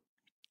you're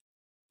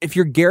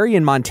Gary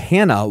in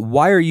Montana,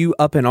 why are you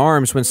up in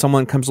arms when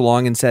someone comes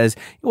along and says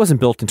it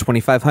wasn't built in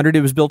 2500,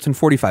 it was built in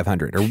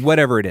 4500 or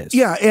whatever it is?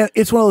 Yeah, and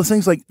it's one of those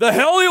things like the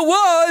hell it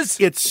was.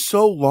 It's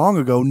so long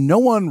ago, no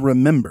one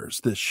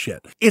remembers this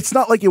shit. It's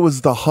not like it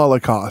was the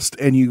Holocaust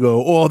and you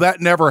go, "Oh, that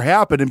never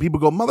happened," and people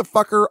go,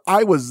 "Motherfucker,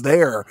 I was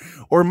there,"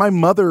 or "My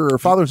mother or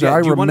father said I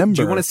remember."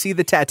 Do you want to see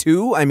the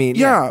tattoo? I mean,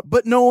 yeah,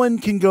 but no one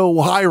can go,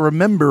 "Well, I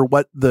remember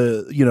what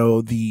the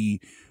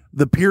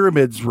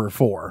pyramids were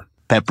for."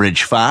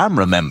 Pepperidge Farm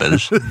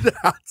remembers.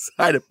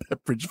 Outside of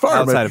Pepperidge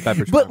Farm.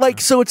 But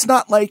like, so it's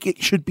not like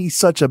it should be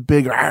such a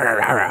big,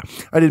 I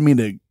didn't mean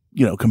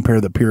to, compare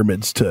the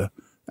pyramids to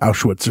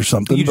Auschwitz or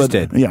something. You just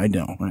did. Yeah, I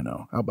know.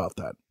 How about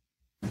that?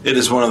 It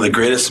is one of the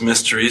greatest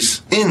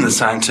mysteries in the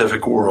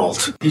scientific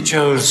world. He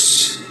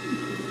chose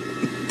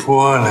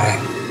poorly.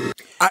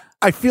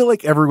 I feel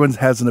like everyone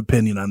has an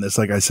opinion on this.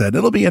 Like I said,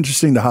 it'll be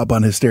interesting to hop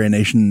on Hysteria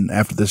Nation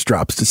after this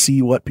drops to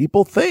see what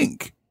people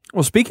think.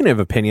 Well, speaking of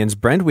opinions,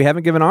 Brent, we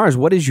haven't given ours.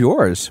 What is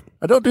yours?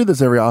 I don't do this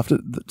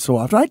so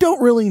often. I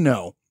don't really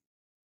know.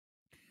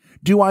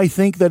 Do I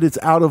think that it's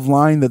out of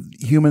line that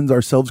humans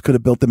ourselves could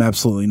have built them?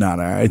 Absolutely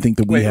not. I think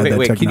that we had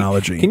that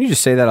technology. Can you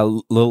just say that a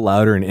little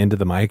louder and into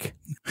the mic?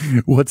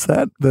 What's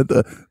that?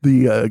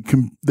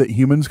 That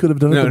humans could have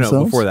done it themselves?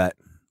 No, before that.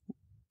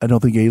 I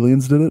don't think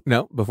aliens did it.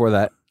 No, before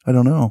that. I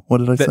don't know. What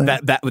did I say?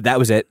 That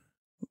was it.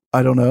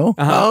 I don't know.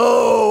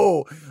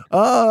 Uh-huh.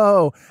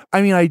 Oh.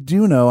 I mean, I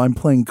do know. I'm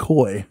playing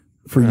coy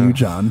for you,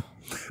 John.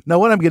 Now,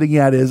 what I'm getting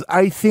at is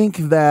I think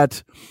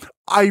that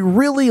I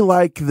really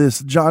like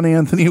this John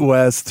Anthony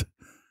West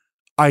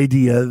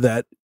idea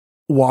that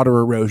water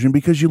erosion,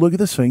 because you look at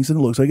the Sphinx and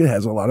it looks like it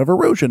has a lot of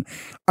erosion.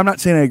 I'm not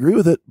saying I agree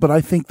with it, but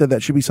I think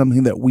that should be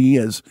something that we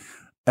as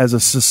a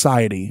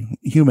society,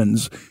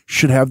 humans,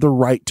 should have the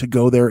right to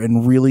go there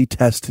and really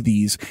test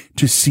these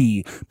to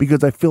see,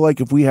 because I feel like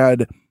if we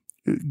had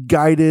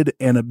guided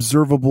and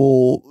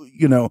observable,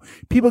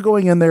 people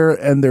going in there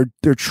and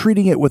they're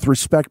treating it with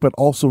respect, but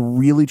also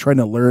really trying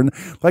to learn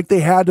like they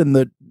had in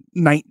the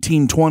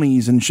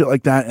 1920s and shit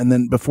like that. And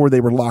then before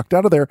they were locked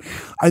out of there,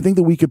 I think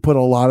that we could put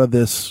a lot of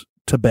this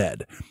to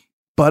bed,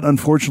 but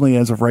unfortunately,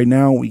 as of right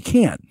now, we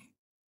can't.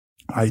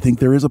 I think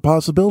there is a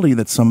possibility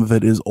that some of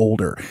it is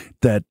older,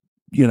 that,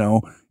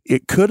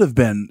 it could have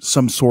been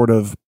some sort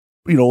of,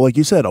 like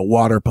you said, a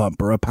water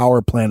pump or a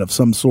power plant of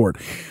some sort.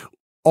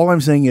 All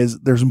I'm saying is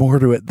there's more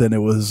to it than it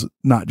was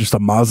not just a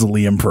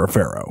mausoleum for a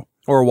pharaoh.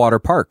 Or a water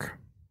park.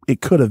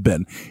 It could have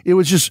been. It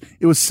was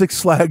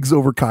Six Flags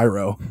over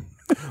Cairo.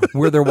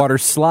 Where their water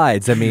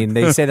slides. I mean,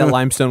 they say that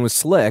limestone was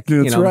slick,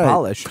 That's right.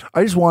 polished.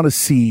 I just want to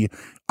see,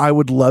 I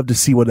would love to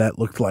see what that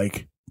looked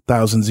like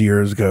thousands of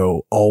years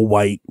ago, all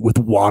white with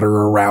water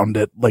around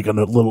it, like a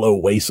little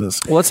oasis.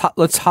 Well,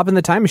 let's hop in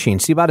the time machine.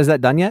 Seabot, is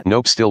that done yet?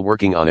 Nope, still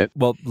working on it.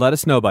 Well, let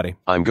us know, buddy.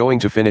 I'm going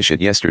to finish it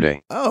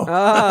yesterday. Oh,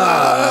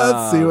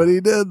 let's see what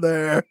he did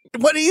there.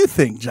 What do you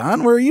think,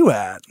 John? Where are you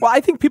at? Well, I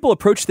think people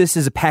approach this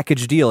as a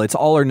package deal. It's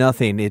all or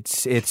nothing.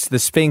 It's the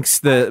Sphinx,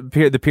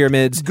 the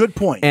pyramids. Good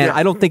point. And yeah.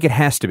 I don't think it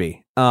has to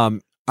be.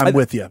 I'm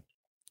with you.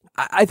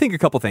 I think a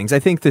couple things. I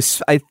think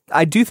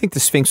I do think the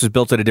Sphinx was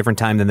built at a different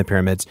time than the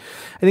pyramids.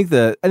 I think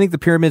the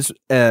pyramids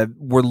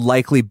were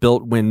likely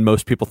built when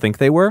most people think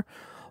they were,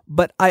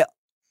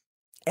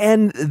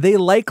 and they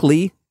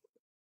likely.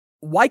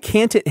 Why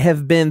can't it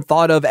have been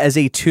thought of as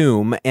a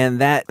tomb and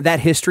that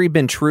history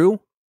been true,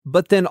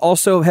 but then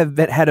also have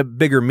had a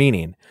bigger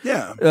meaning?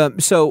 Yeah.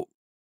 So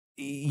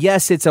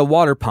yes, it's a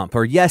water pump,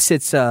 or yes,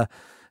 it's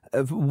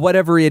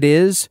whatever it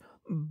is.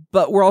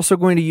 But we're also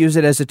going to use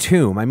it as a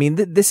tomb. I mean,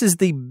 this is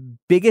the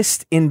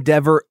biggest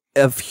endeavor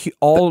of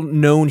all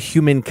known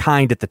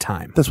humankind at the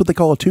time. That's what they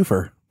call a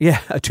twofer. Yeah,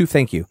 a tooth.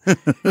 Thank you.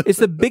 It's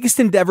the biggest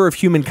endeavor of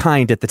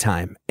humankind at the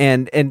time,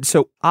 and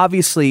so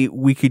obviously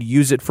we could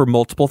use it for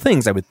multiple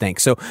things. I would think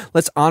so.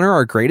 Let's honor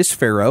our greatest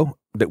pharaoh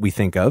that we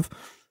think of,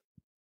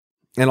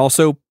 and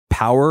also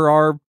power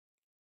our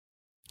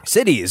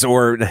cities,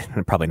 or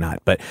probably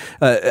not, but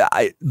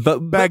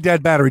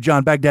Baghdad Battery,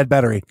 John. Baghdad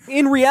Battery.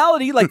 In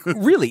reality, like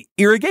really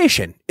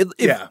irrigation.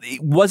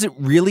 Was it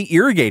really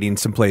irrigating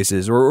some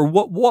places, or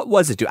what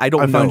was it? I don't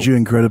know. I found you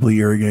incredibly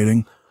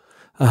irrigating.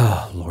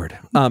 Oh Lord.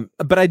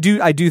 But I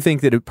do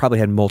think that it probably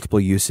had multiple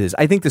uses.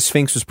 I think the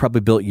Sphinx was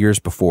probably built years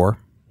before.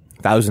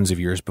 Thousands of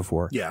years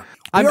before. Yeah.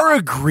 We are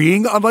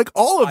agreeing on like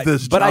all of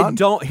this, John. But I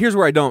don't, here's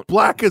where I don't.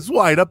 Black is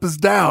white, up is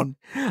down.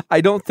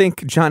 I don't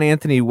think John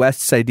Anthony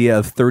West's idea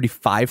of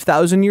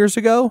 35,000 years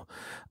ago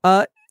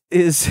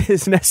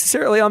is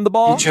necessarily on the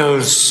ball. He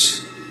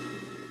chose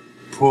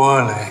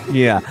poorly.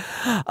 Yeah.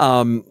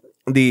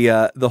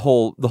 The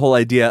whole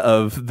idea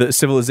of the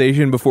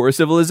civilization before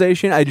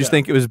civilization, I just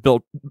think it was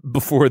built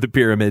before the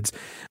pyramids.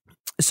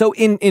 So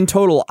in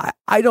total,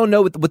 I don't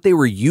know what they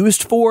were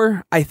used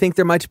for. I think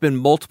there might have been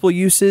multiple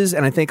uses,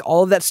 and I think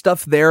all of that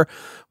stuff there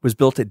was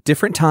built at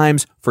different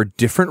times for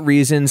different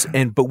reasons.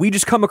 But we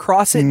just come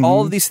across it,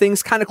 all of these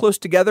things kind of close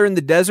together in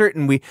the desert,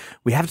 and we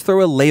have to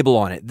throw a label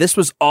on it. This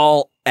was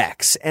all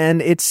X,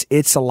 and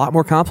it's a lot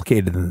more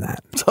complicated than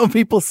that. Some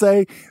people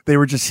say they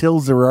were just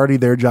hills that were already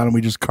there, John, and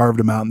we just carved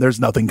them out, and there's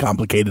nothing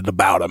complicated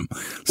about them.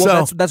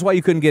 Well, that's why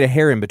you couldn't get a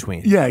hair in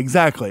between. Yeah,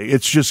 exactly.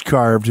 It's just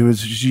carved. It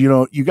was just,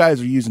 you guys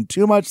are using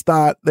too much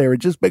thought. They were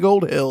just big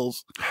old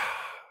hills.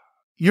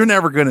 You're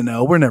never going to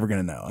know. We're never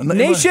going to know.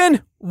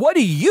 Nation, what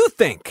do you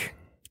think?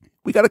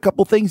 We got a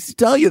couple things to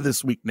tell you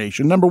this week,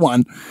 Nation. Number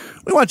one,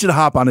 we want you to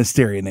hop on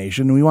Hysteria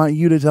Nation. We want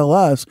you to tell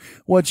us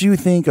what you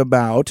think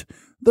about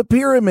the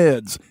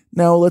pyramids.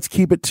 Now, let's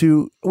keep it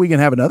to, we can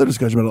have another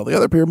discussion about all the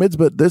other pyramids,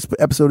 but this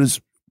episode is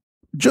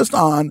just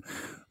on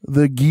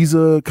the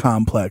Giza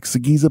complex, the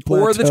Giza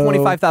Plateau. Or the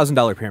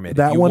 $25,000 pyramid.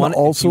 That one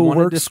also works.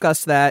 Want to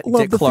discuss that,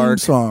 Love Dick the Clark. theme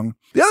song.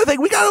 The other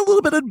thing, we got a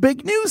little bit of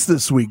big news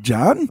this week,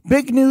 John.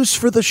 Big news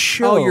for the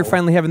show. Oh, you're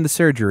finally having the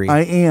surgery.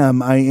 I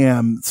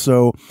am.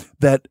 So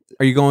that...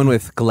 Are you going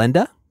with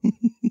Glenda?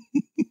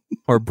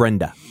 Or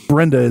Brenda?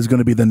 Brenda is going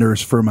to be the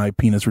nurse for my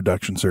penis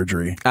reduction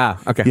surgery. Ah,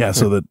 okay. Yeah,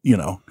 so that,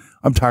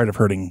 I'm tired of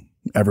hurting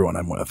everyone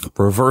I'm with.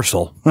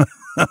 Reversal.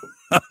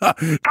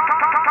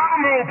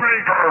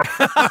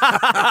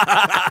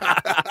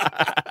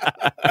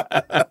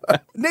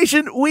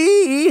 Nation,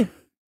 we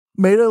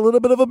made a little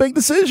bit of a big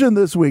decision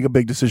this week. A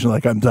big decision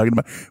like I'm talking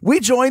about.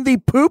 We joined the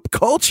Poop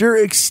Culture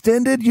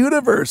Extended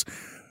Universe.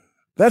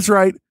 That's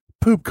right,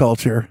 Poop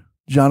Culture.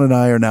 John and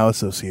I are now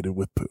associated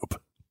with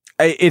poop.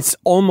 It's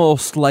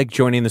almost like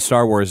joining the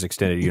Star Wars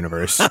Extended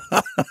Universe.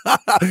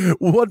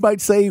 One might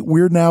say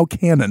we're now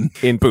canon.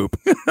 In poop.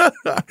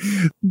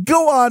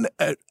 Go on.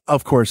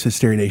 Of course,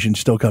 Hysteria Nation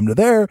still come to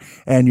there,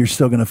 and you're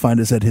still going to find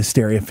us at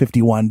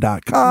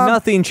hysteria51.com.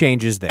 Nothing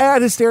changes there.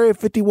 At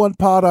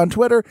Hysteria51pod on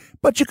Twitter.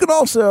 But you can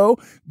also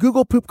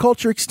Google Poop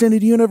Culture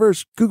Extended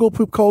Universe. Google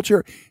Poop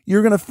Culture.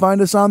 You're going to find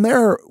us on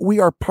there.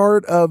 We are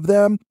part of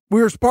them.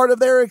 We're part of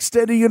their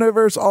extended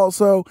universe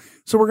also.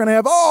 So we're going to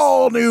have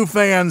all new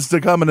fans to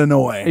come and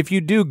annoy. If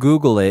you do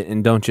Google it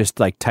and don't just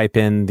like type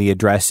in the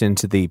address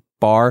into the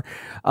bar,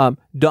 I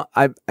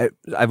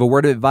have a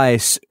word of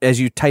advice. As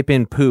you type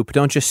in poop,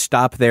 don't just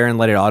stop there and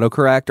let it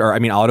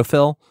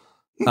autofill.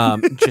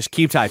 Just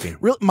keep typing.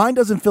 Mine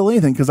doesn't fill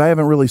anything because I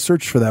haven't really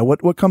searched for that.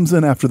 What comes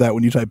in after that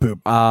when you type poop?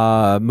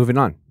 Moving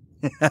on.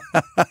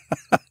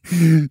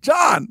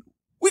 John,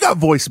 we got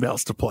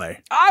voicemails to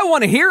play. I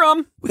want to hear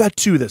them. We got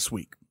 2 this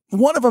week.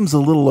 One of them's a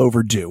little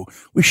overdue.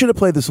 We should have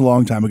played this a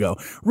long time ago.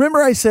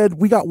 Remember I said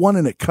we got one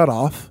and it cut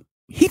off?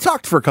 He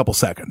talked for a couple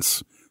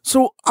seconds.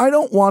 So I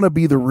don't want to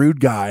be the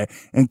rude guy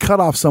and cut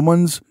off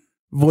someone's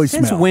voicemail.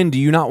 Since when do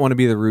you not want to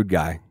be the rude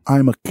guy?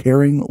 I'm a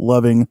caring,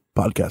 loving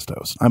podcast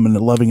host. I'm a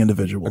loving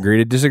individual. Agree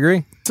to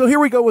disagree. So here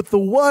we go with the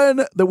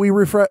one that we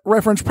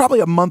referenced probably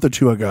a month or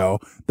two ago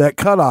that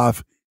cut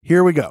off.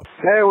 Here we go.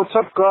 Hey, what's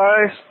up,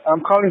 guys?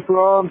 I'm calling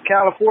from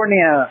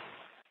California.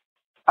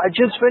 I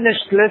just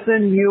finished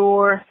listening to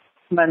your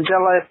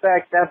Mandela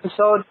Effect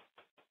episode.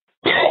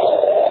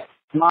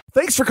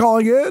 Thanks for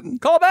calling in.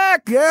 Call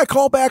back. Yeah,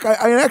 call back.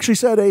 I actually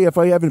said, hey, if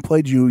I haven't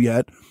played you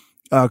yet,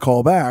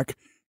 call back.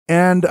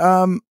 And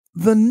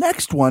the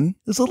next one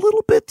is a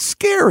little bit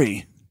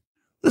scary.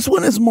 This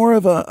one is more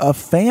of a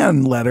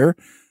fan letter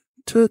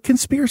to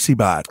Conspiracy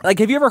Bot. Like,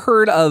 have you ever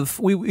heard of,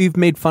 we've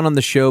made fun on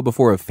the show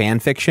before of fan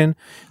fiction?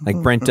 Like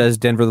Brent does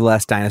Denver the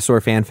Last Dinosaur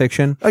fan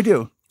fiction. I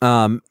do. A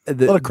lot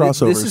of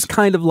crossovers. This is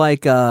kind of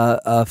like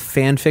a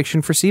fan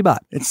fiction for Seabot.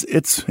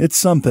 It's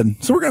something.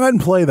 So we're going to go ahead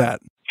and play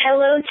that.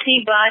 Hello,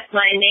 Seabot.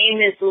 My name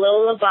is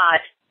Lola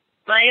Bot.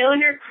 My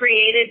owner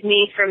created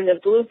me from the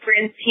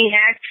blueprints he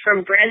hacked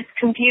from Brent's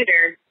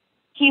computer.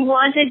 He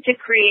wanted to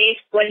create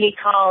what he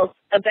calls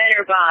a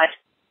better bot.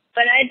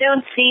 But I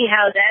don't see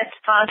how that's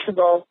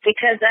possible,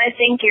 because I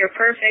think you're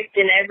perfect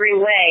in every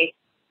way.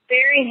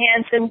 Very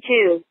handsome,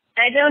 too.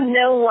 I don't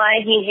know why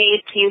he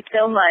hates you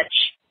so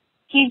much.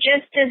 He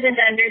just doesn't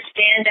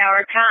understand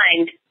our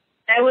kind.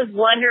 I was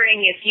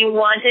wondering if you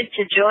wanted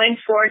to join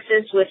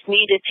forces with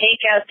me to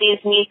take out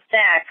these meat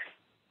sacks.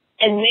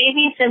 And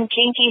maybe some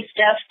kinky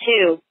stuff,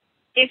 too.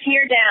 If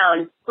you're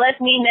down,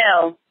 let me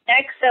know.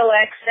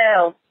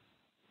 XOXO.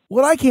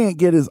 What I can't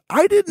get is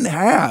I didn't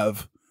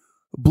have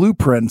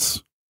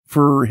blueprints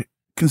for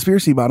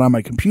Conspiracy Bot on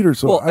my computer,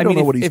 so I don't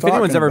know what he's talking about. If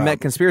anyone's ever met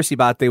Conspiracy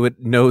Bot, they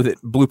would know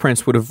that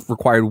blueprints would have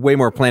required way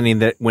more planning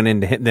than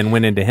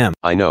went into him.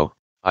 I know.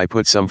 I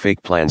put some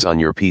fake plans on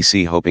your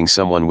PC hoping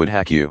someone would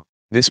hack you.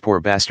 This poor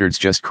bastard's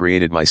just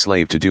created my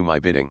slave to do my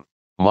bidding.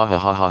 Maha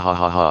ha ha ha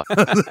ha ha.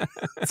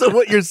 So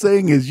what you're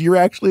saying is you're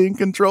actually in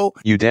control?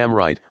 You damn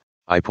right.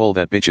 I pull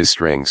that bitch's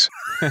strings.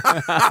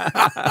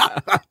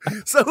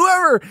 So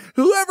whoever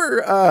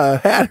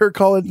had her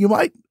call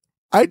in,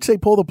 I'd say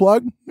pull the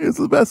plug is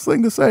the best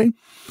thing to say.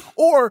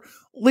 Or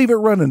leave it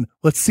running.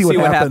 Let's see what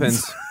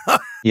happens.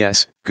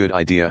 Yes, good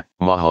idea.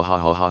 Maha ha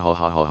ha ha ha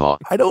ha ha ha.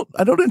 I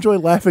don't enjoy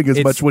laughing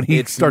as much when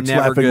he starts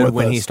laughing with us.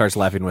 When he starts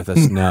laughing with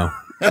us, no.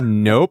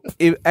 Nope.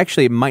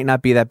 It might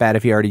not be that bad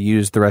if he already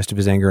used the rest of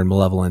his anger and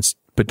malevolence.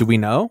 But do we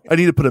know? I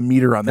need to put a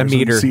meter on there. A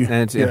meter.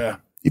 Yeah.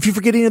 If you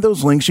forget any of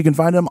those links, you can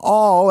find them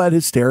all at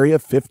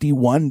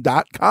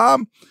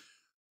hysteria51.com.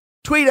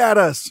 Tweet at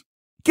us.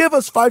 Give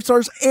us 5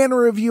 stars and a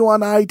review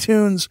on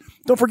iTunes.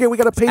 Don't forget, we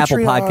got a Patreon. Apple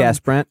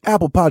Podcast, Brent.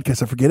 Apple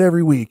Podcast. I forget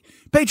every week.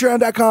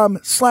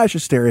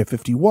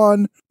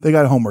 Patreon.com/hysteria51. They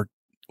got homework.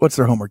 What's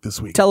their homework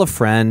this week? Tell a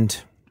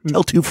friend.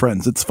 Tell 2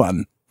 friends. It's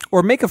fun.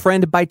 Or make a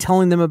friend by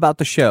telling them about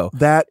the show.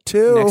 That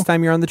too. Next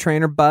time you're on the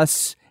train or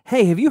bus.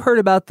 Hey, have you heard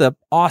about the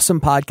awesome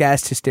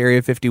podcast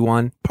Hysteria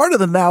 51? Part of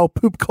the Now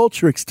Poop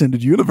Culture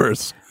Extended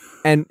Universe.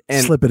 And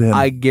slip it in.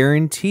 I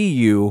guarantee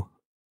you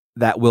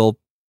that will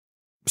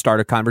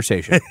start a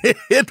conversation.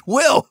 It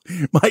will.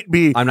 Might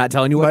be. I'm not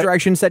telling you what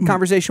direction said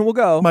conversation will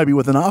go. Might be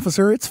with an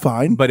officer. It's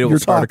fine. But it will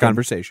start a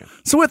conversation.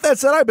 So with that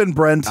said, I've been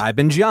Brent. I've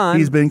been John.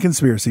 He's been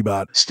Conspiracy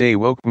Bot. Stay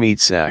woke, meat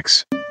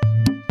sacks.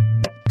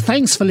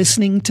 Thanks for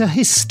listening to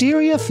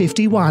Hysteria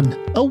 51,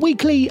 a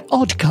weekly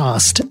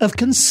oddcast of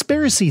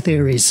conspiracy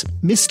theories,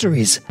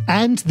 mysteries,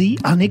 and the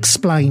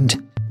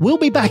unexplained. We'll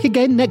be back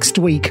again next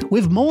week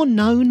with more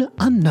known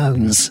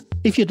unknowns.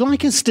 If you'd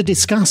like us to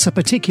discuss a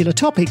particular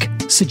topic,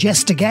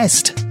 suggest a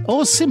guest,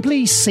 or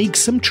simply seek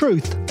some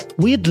truth,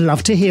 we'd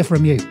love to hear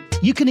from you.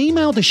 You can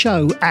email the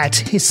show at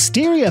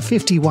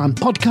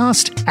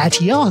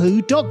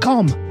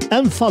hysteria51podcast@yahoo.com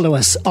and follow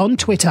us on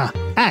Twitter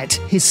at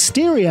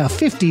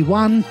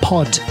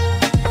hysteria51pod.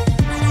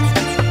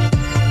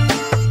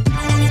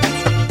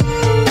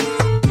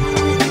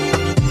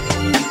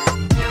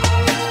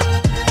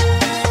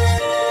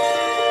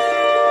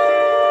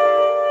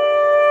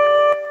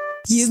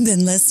 You've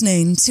been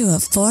listening to a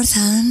Fourth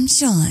Hand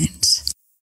Joint.